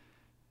think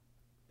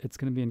it's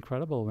going to be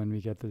incredible when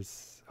we get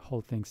this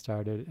whole thing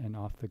started and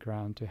off the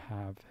ground to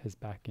have his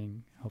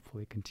backing,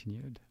 hopefully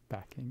continued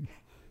backing.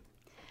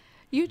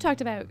 You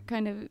talked about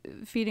kind of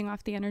feeding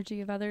off the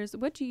energy of others.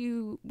 What do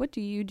you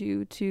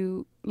do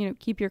to,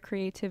 keep your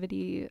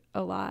creativity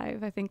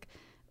alive? I think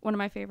one of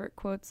my favorite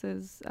quotes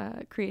is,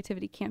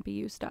 creativity can't be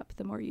used up.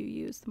 The more you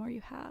use, the more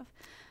you have.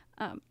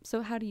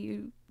 So how do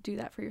you do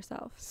that for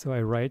yourself? So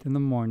I write in the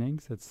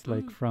mornings. It's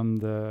like from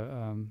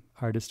the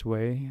artist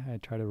way. I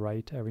try to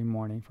write every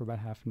morning for about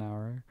half an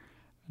hour.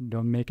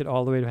 Don't make it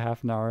all the way to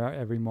half an hour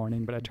every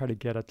morning, but I try to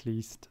get at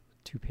least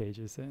 2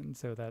 pages in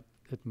so that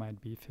it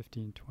might be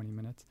 15, 20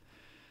 minutes.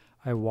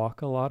 I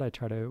walk a lot. I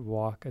try to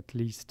walk at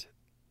least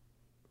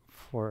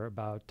for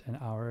about an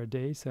hour a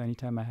day. So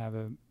anytime I have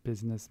a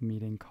business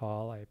meeting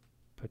call, I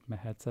put my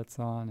headsets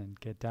on and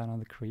get down on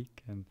the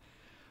creek and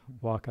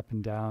walk up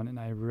and down. And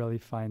I really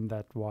find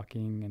that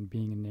walking and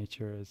being in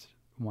nature is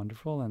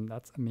wonderful. And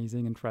that's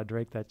amazing in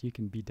Frederick, that you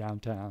can be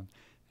downtown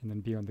and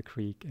then be on the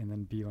creek and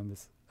then be on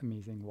this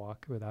amazing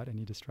walk without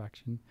any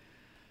distraction.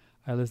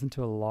 I listen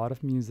to a lot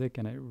of music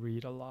and I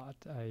read a lot.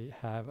 I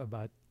have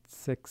about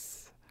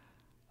 6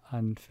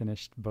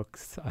 unfinished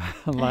books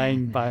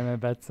lying by my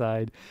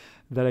bedside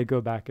that I go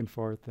back and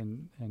forth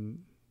and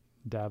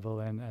dabble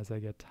in as I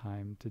get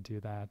time to do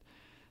that.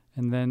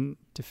 And then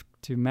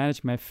to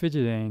manage my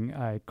fidgeting,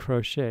 I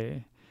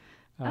crochet.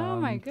 Oh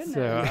my goodness.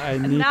 So I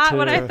need Not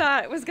what I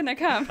thought was going to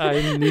come.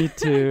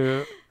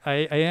 I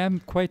am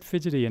quite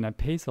fidgety and I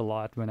pace a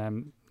lot when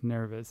I'm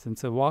nervous. And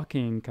so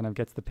walking kind of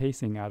gets the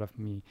pacing out of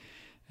me.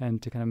 And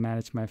to kind of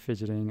manage my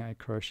fidgeting, I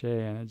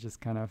crochet, and it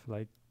just kind of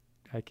like,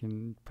 I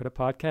can put a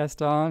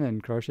podcast on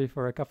and crochet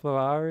for a couple of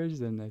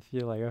hours, and I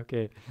feel like,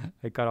 okay,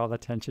 I got all the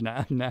tension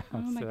out now. Oh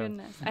my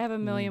goodness. I have a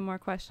million more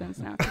questions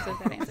now because of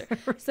that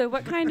answer. So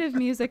what kind of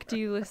music do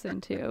you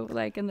listen to,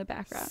 like in the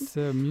background?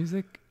 So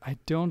music, I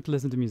don't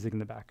listen to music in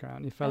the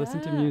background. If I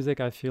listen to music,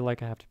 I feel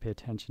like I have to pay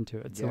attention to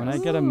it. Yes. So when I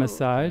get a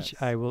massage,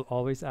 I will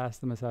always ask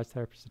the massage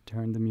therapist to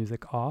turn the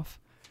music off,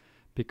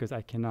 because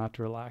I cannot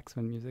relax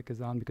when music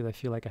is on, because I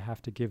feel like I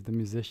have to give the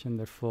musician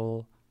their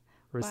full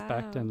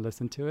respect and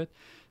listen to it.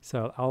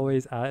 So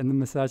always, and the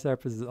massage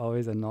therapist is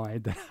always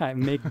annoyed that I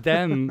make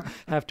them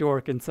have to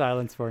work in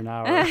silence for an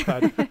hour.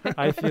 But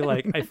I feel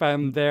like if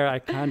I'm there, I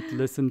can't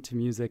listen to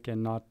music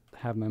and not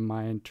have my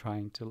mind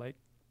trying to like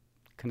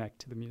connect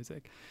to the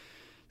music.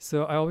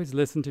 So I always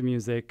listen to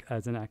music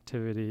as an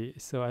activity.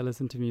 So I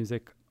listen to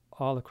music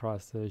all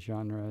across the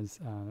genres,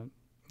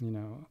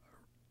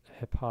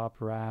 hip hop,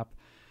 rap,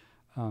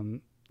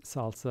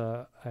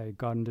 salsa. I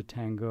got into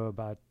tango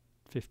about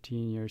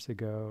 15 years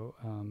ago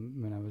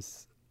when I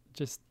was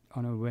just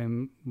on a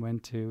whim,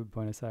 went to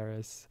Buenos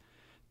Aires,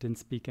 didn't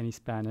speak any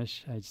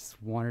Spanish. I just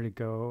wanted to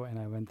go, and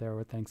I went there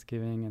over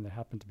Thanksgiving, and there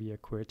happened to be a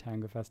queer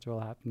tango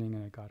festival happening,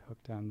 and I got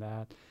hooked on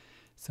that.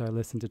 So I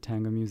listened to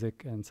tango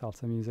music and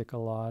salsa music a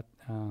lot.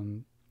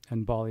 And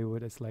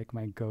Bollywood is like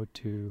my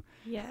go-to.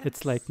 Yes.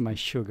 It's like my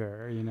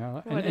sugar,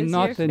 What is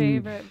your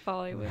favorite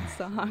Bollywood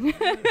song?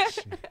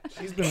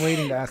 She's been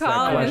waiting to ask Colin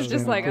that question. Colin is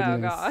just like, oh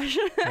gosh.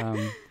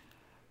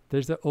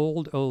 There's an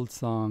old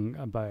song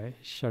by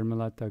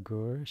Sharmila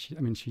Tagore.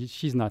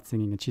 She's not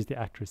singing it. She's the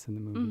actress in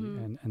the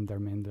movie, and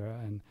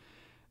Dharmendra. And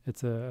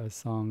it's a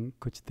song,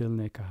 Kuch Dil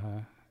Ne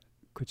Kaha,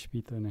 Kuch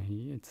Bhi To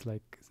Nahi. It's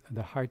like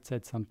the heart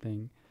said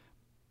something,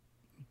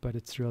 but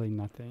it's really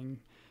nothing.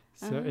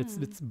 So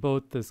it's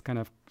both this kind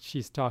of,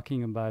 she's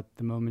talking about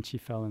the moment she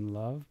fell in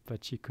love,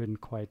 but she couldn't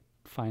quite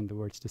find the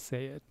words to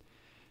say it.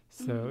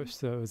 So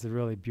it was a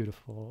really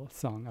beautiful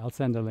song. I'll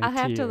send a link I'll to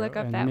you. I'll have to look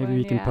up that one.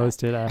 Maybe we can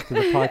post it after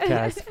the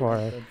podcast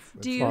for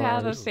Do you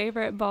have a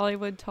favorite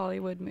Bollywood,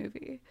 Tollywood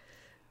movie?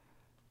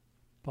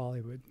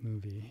 Bollywood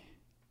movie.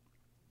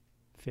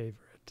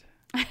 Favorite.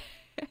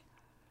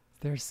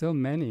 There's so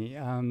many.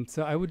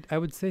 So I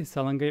would say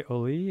Salangai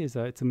Oli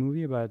it's a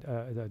movie about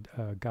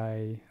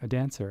a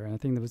dancer, and I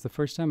think that was the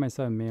first time I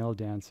saw a male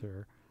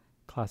dancer,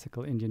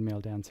 classical Indian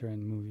male dancer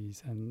in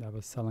movies, and that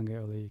was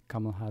Salangai Oli.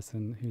 Kamal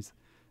Hassan, who's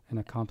an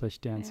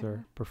accomplished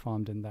dancer,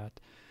 performed in that.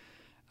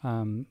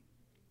 And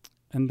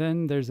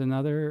then there's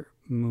another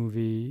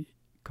movie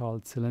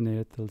called Sila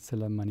Nerathil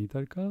Sila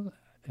Manitarkal.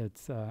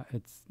 It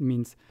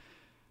means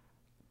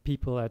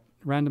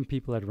random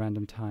people at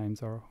random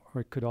times, or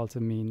it could also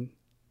mean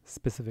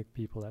specific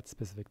people at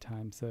specific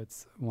times. So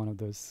it's one of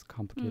those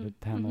complicated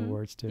Tamil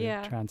words to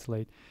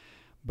translate.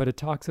 But it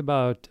talks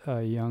about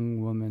a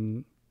young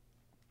woman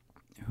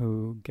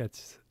who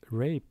gets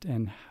raped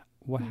and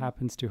what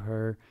happens to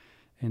her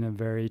in a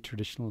very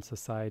traditional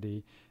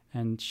society.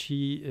 And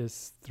she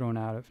is thrown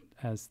out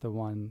as the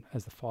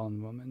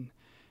fallen woman.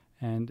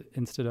 And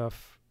instead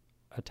of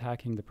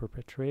attacking the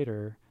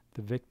perpetrator,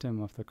 the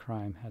victim of the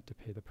crime had to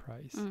pay the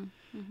price.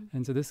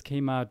 And so this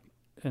came out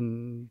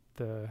in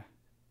the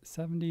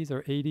 70s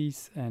or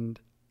 80s, and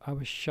I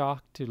was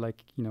shocked to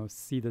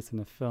see this in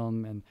a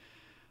film,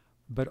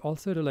 but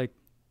also to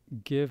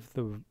give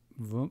the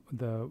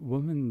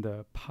woman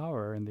the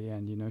power in the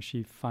end.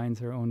 She finds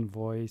her own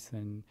voice,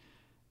 and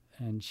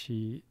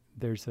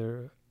there's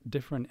a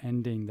different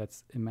ending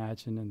that's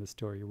imagined in the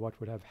story. What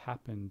would have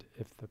happened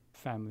if the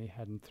family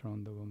hadn't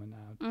thrown the woman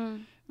out?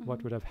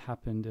 What would have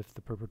happened if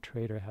the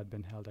perpetrator had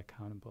been held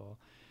accountable?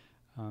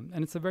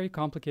 And it's a very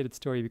complicated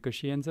story because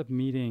she ends up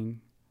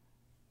meeting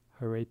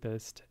her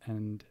rapist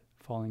and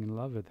falling in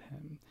love with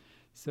him.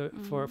 So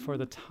for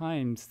the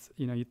times,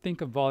 you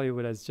think of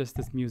Bollywood as just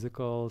this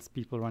musicals,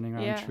 people running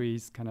around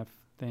trees kind of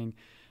thing.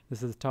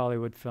 This is a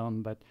Tollywood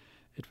film, but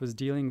it was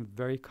dealing with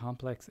very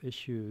complex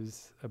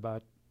issues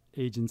about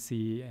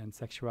agency and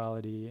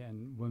sexuality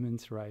and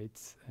women's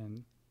rights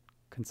and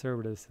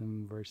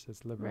conservatism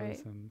versus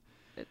liberalism.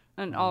 Right.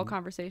 And all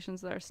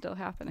conversations that are still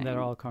happening. That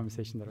are all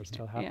conversations that are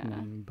still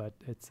happening, but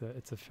it's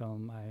a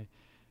film I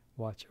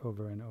watch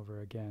over and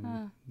over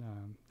again.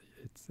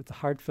 It's a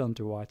hard film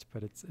to watch,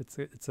 but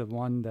it's a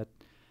one that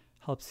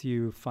helps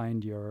you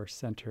find your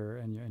center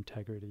and your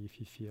integrity if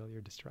you feel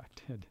you're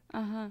distracted.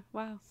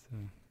 Wow. So.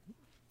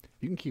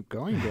 You can keep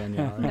going,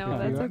 Danielle. No,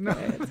 that's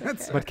okay.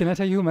 It's okay. But can I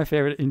tell you who my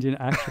favorite Indian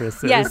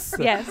actress is? Yes,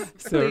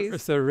 So please.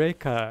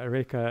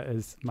 Rekha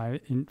is my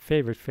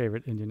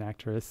favorite Indian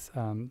actress.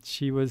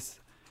 She was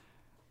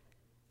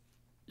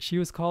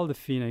called the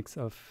Phoenix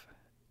of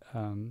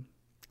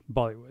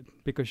Bollywood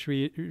because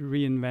she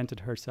reinvented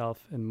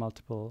herself in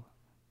multiple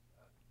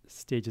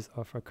stages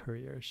of her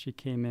career. She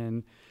came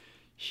in,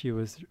 she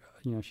was,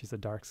 she's a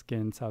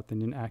dark-skinned South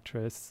Indian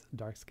actress.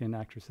 Dark-skinned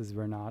actresses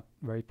were not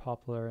very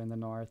popular in the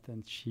North,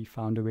 and she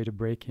found a way to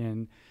break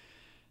in.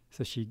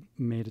 So she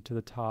made it to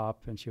the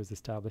top, and she was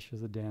established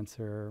as a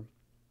dancer.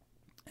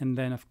 And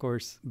then, of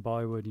course,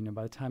 Bollywood,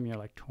 by the time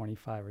you're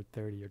 25 or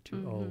 30, you're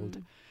too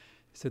old.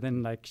 So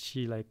then,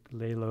 she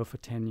lay low for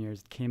 10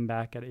 years, came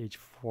back at age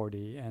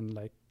 40, and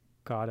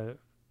got a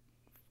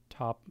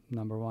top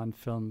 #1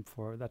 film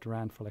that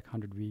ran for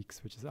 100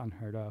 weeks, which is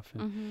unheard of.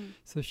 And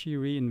so she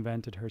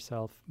reinvented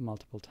herself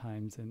multiple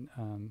times in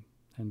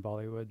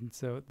Bollywood. And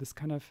so this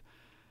kind of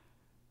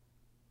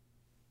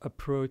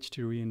approach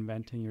to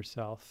reinventing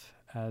yourself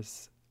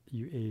as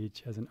you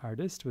age as an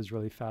artist was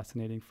really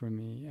fascinating for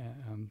me.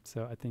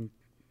 So I think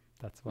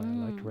that's why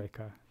I like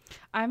Rekha.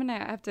 I'm gonna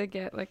have to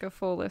get a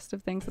full list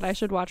of things that I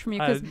should watch from you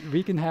because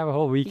we can have a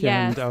whole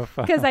weekend of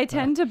because I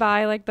tend to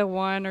buy the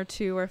 $1 or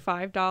 $2 or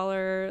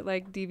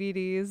 $5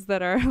 DVDs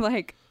that are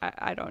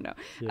I don't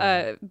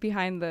know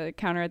behind the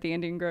counter at the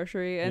Indian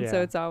grocery, and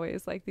so it's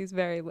always these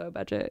very low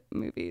budget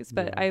movies,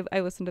 but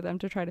I listen to them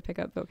to try to pick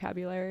up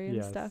vocabulary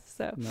and stuff.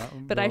 So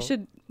but I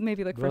should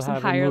maybe look for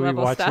some higher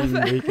level stuff.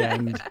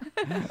 Weekend.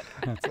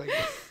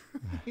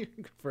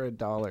 It's for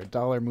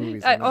 $1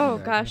 movies. Oh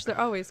gosh, they're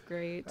always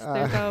great.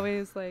 There's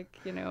always the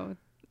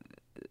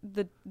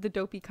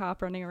dopey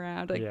cop running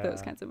around,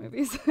 those kinds of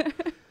movies.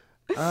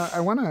 I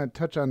want to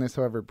touch on this,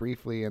 however,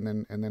 briefly, and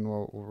then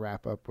we'll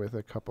wrap up with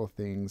a couple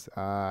things.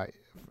 I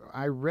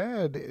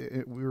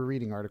read we were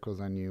reading articles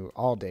on you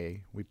all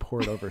day. We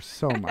poured over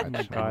so much. Oh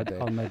my God,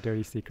 all my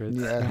dirty secrets.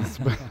 Yes,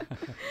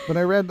 but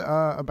I read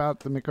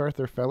about the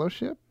MacArthur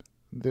Fellowship.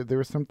 There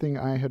was something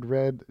I had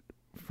read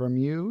from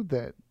you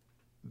that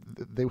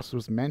this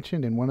was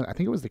mentioned in I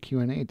think it was the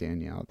Q&A,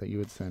 Danielle, that you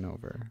had sent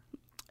over.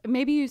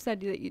 Maybe you said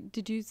that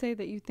did you say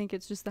that you think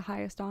it's just the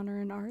highest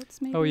honor in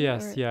arts, maybe? Oh,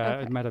 yes.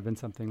 Okay. It might have been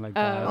something like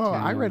that. Oh,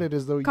 I read it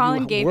as though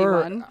Colin gave you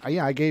one.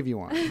 Yeah, I gave you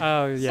one.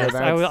 Oh, yes.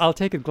 I'll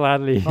take it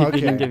gladly if you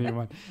can give me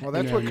one. Well,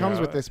 that's what comes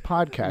with this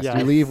podcast. Yes.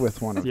 You leave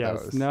with one of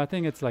those. No, I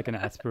think it's an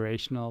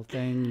aspirational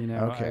thing,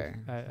 Okay.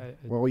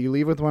 Well, you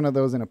leave with one of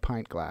those in a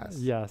pint glass.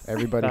 Yes.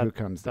 Everybody who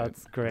comes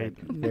That's great.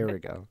 There we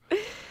go.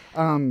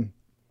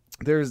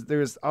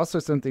 There's also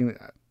something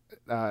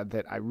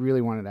that I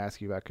really wanted to ask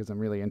you about because I'm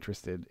really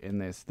interested in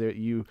this.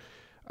 The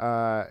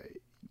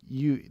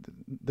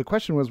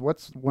question was,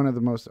 what's one of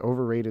the most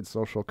overrated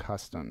social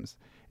customs?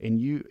 And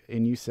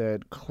you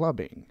said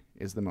clubbing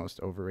is the most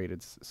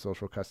overrated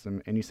social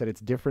custom, and you said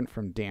it's different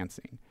from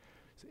dancing.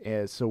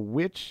 So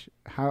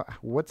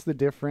what's the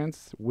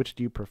difference? Which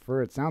do you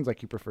prefer? It sounds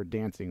like you prefer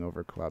dancing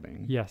over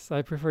clubbing. Yes,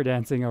 I prefer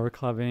dancing over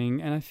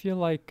clubbing. And I feel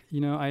like,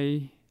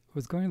 I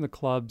was going to the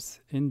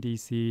clubs in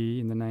DC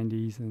in the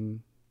 90s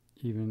and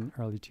even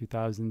early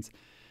 2000s.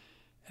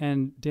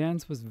 And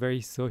dance was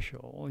very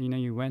social.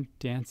 You went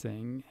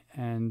dancing.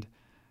 And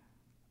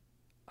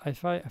I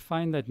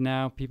find that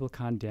now people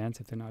can't dance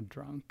if they're not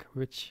drunk,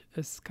 which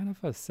is kind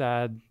of a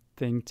sad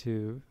thing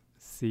to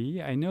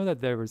see. I know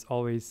that there was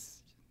always...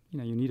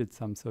 you needed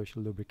some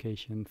social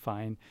lubrication,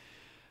 fine.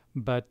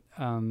 But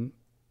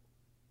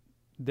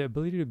the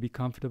ability to be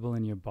comfortable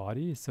in your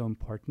body is so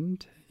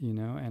important,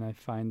 and I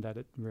find that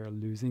we're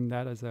losing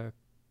that as a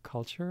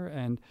culture.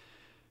 And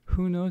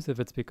who knows if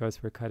it's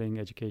because we're cutting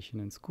education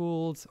in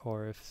schools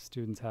or if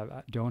students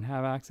don't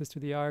have access to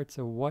the arts,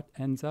 or what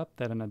ends up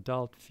that an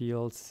adult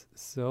feels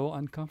so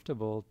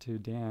uncomfortable to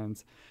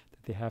dance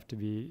that they have to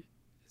be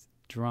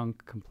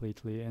drunk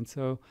completely. And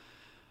so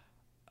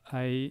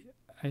I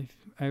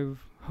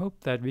hope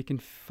that we can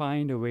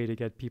find a way to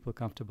get people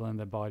comfortable in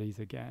their bodies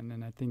again.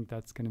 And I think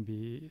that's going to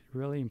be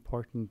really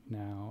important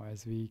now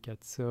as we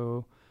get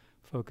so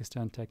focused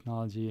on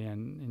technology.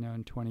 And,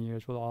 in 20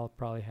 years, we'll all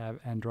probably have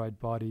Android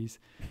bodies.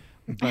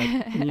 But,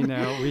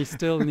 we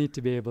still need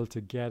to be able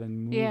to get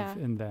and move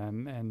in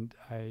them. And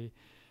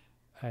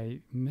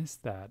I miss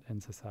that in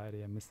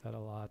society. I miss that a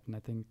lot. And I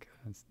think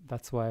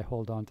that's why I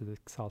hold on to the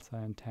salsa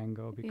and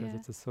tango, because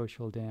it's a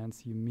social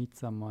dance. You meet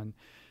someone.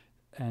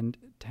 And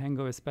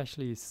tango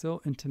especially is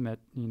so intimate,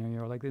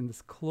 you're like in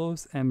this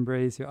close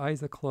embrace, your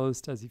eyes are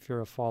closed as if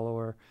you're a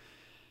follower.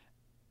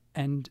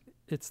 And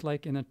it's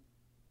like in a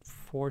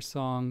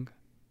 4-song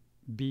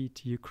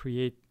beat, you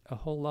create a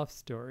whole love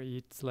story.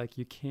 It's like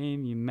you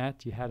came, you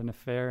met, you had an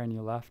affair, and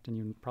you left, and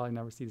you probably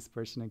never see this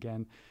person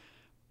again.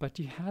 But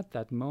you had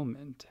that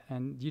moment,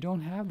 and you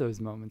don't have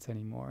those moments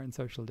anymore in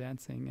social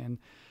dancing.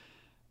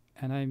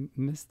 And I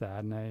miss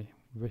that, and I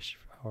wish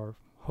or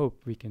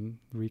hope we can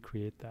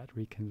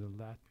rekindle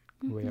that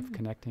way of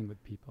connecting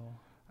with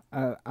people.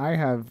 I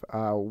have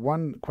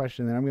one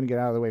question that I'm going to get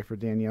out of the way for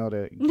Danielle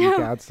to geek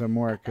out some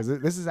more, because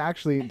this is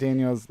actually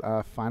Danielle's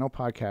final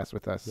podcast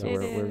with us. So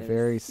we're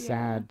very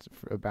sad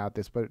about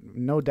this, but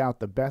no doubt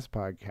the best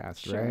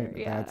podcast, right?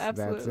 Yeah,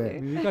 that's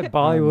it. We've got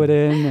Bollywood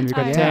in, and we've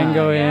got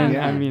tango in.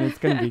 I mean, it's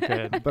going to be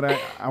good. But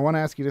I want to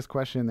ask you this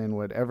question, then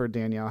whatever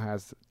Danielle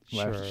has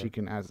left, she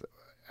can ask.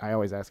 I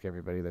always ask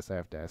everybody this. I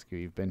have to ask you.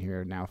 You've been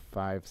here now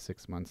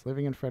 5-6 months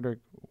living in Frederick.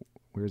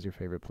 Where's your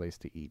favorite place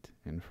to eat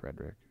in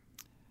Frederick?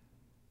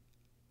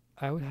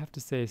 I would have to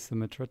say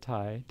Sumatra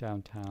Thai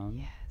downtown.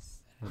 Yes.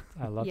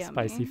 I love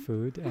spicy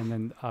food. And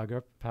then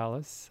Agra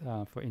Palace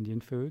for Indian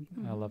food.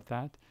 I love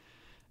that.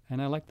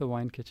 And I like the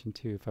wine kitchen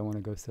too. If I want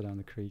to go sit on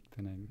the creek,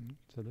 then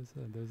so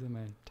those are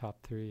my top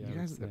 3. You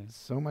guys have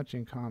so much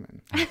in common.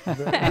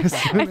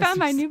 I found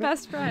my new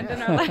best friend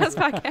in our last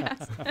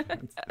podcast.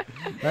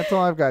 That's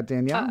all I've got,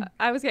 Danielle.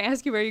 I was going to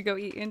ask you where you go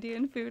eat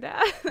Indian food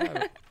at.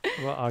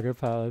 Well, Agra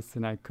Palace,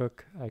 and I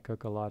cook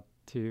a lot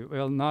too.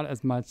 Well, not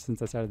as much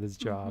since I started this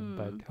job,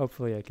 but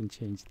hopefully I can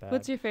change that.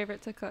 What's your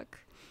favorite to cook?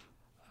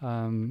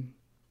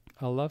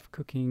 I love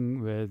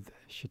cooking with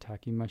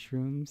shiitake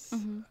mushrooms,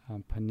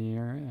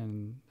 paneer,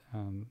 and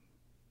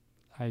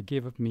I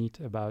gave up meat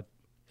about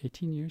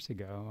 18 years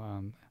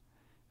ago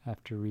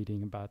after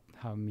reading about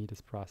how meat is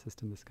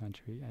processed in this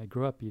country. I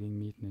grew up eating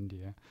meat in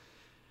India,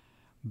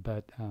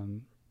 but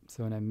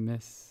so when I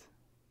miss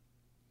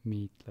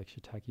meat, like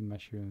shiitake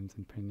mushrooms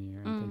and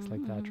paneer and things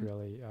like that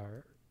really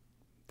are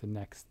the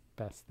next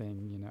best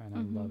thing, and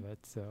I love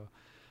it. So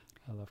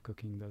I love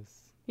cooking those.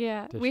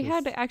 Yeah, dishes. We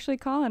had actually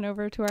Colin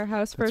over to our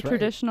house for a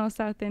traditional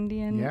South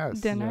Indian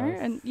dinner,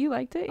 and you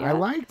liked it. Yeah? I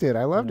liked it.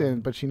 I loved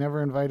it, but she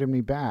never invited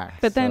me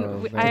back. But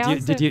then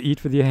did you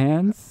eat with your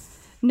hands?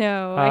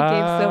 No,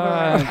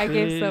 I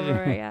gave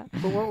silverware. Yeah.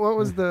 But what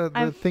was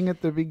the thing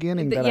at the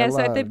beginning that I loved? So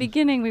at the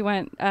beginning we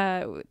went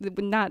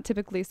not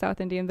typically South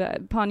Indian,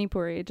 the pani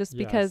puri, just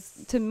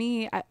because to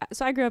me,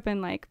 I grew up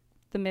in like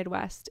the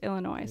Midwest,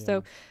 Illinois,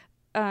 so.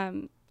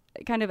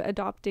 Kind of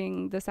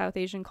adopting the South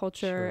Asian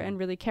culture and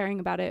really caring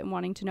about it and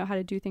wanting to know how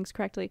to do things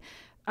correctly.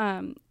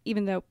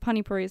 Even though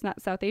pani puri is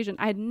not South Asian,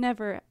 I had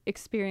never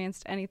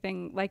experienced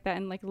anything like that.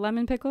 And like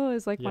lemon pickle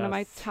is like one of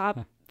my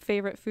top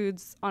favorite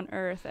foods on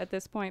earth at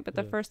this point. But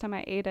the first time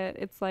I ate it,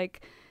 it's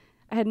like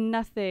I had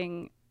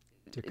nothing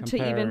to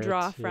even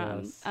draw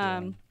from.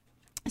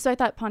 So I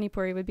thought pani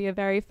puri would be a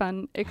very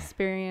fun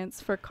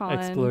experience for Colin.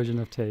 Explosion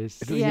of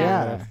taste.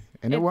 Yeah.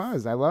 And it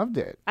was. I loved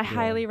it. I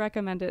highly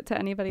recommend it to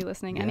anybody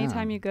listening. Yeah.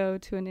 Anytime you go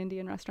to an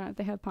Indian restaurant, if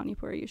they have pani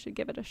puri, you should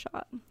give it a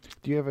shot.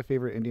 Do you have a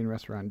favorite Indian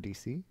restaurant in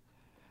D.C.?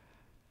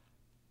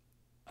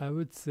 I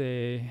would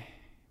say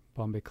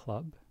Bombay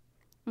Club.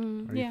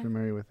 Are you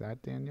familiar with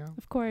that, Danielle?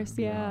 Of course,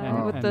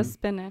 and with the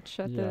spinach,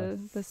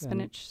 the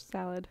spinach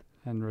salad.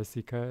 and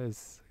Rasika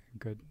is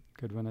good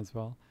one as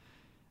well.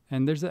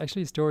 And there's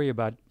actually a story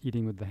about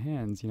eating with the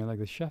hands. Like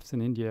the chefs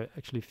in India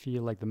actually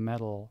feel like the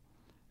metal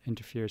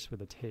interferes with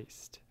the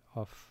taste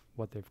of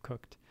what they've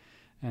cooked.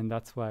 And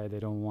that's why they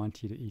don't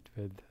want you to eat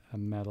with a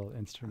metal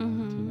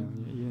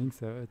instrument, eating.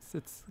 So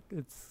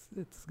it's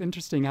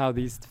interesting how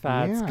these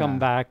fads come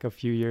back a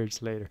few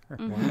years later. Wow.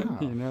 I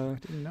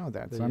didn't know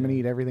that. So I'm going to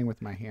eat everything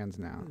with my hands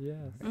now. Yes.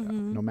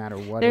 No matter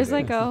what. There's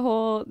like a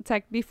whole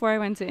before I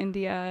went to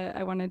India,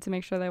 I wanted to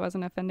make sure that I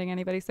wasn't offending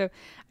anybody. So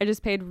I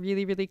just paid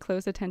really, really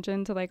close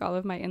attention to like all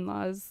of my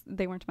in-laws.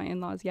 They weren't my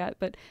in-laws yet,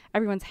 but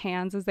everyone's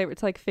hands as they were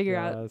to like figure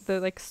out the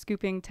like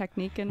scooping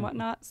technique and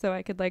whatnot. So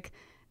I could like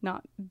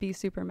not be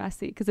super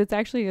messy, because it's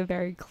actually a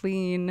very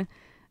clean,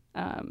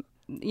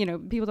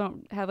 people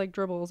don't have like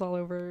dribbles all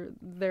over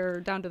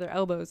down to their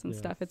elbows and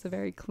stuff. It's a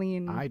very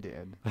clean I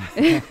did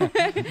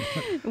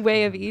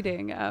way of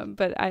eating,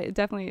 but I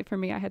definitely, for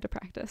me, I had to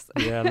practice.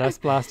 Less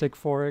plastic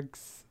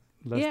forks,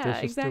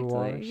 less dishes to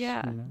wash.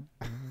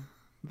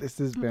 This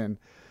has been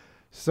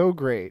so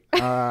great.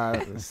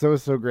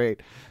 So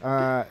great.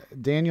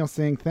 Danielle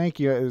Singh, thank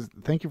you.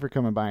 Thank you for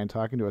coming by and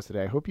talking to us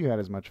today. I hope you had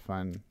as much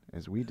fun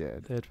as we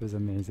did. It was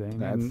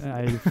amazing. And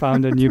I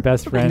found a new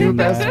best friend.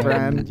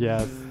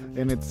 Yes.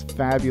 And it's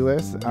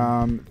fabulous.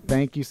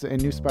 Thank you.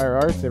 And New Spire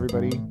Arts,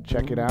 everybody,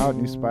 check it out.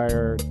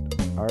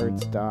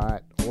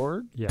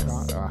 newspirearts.org. Yes.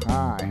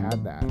 I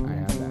had that.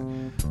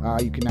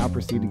 You can now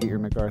proceed to get your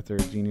MacArthur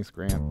Genius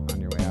Grant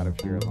on your way out of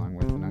here, along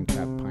with an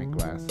uncapped pint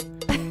glass.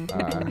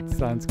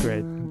 Sounds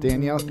great.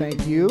 Danielle,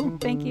 thank you.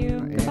 Thank you.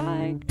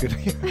 Goodbye.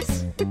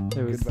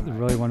 It was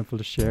really wonderful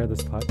to share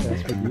this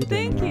podcast with you.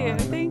 Thank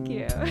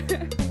you.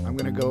 I'm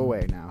going to go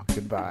away now.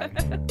 Goodbye.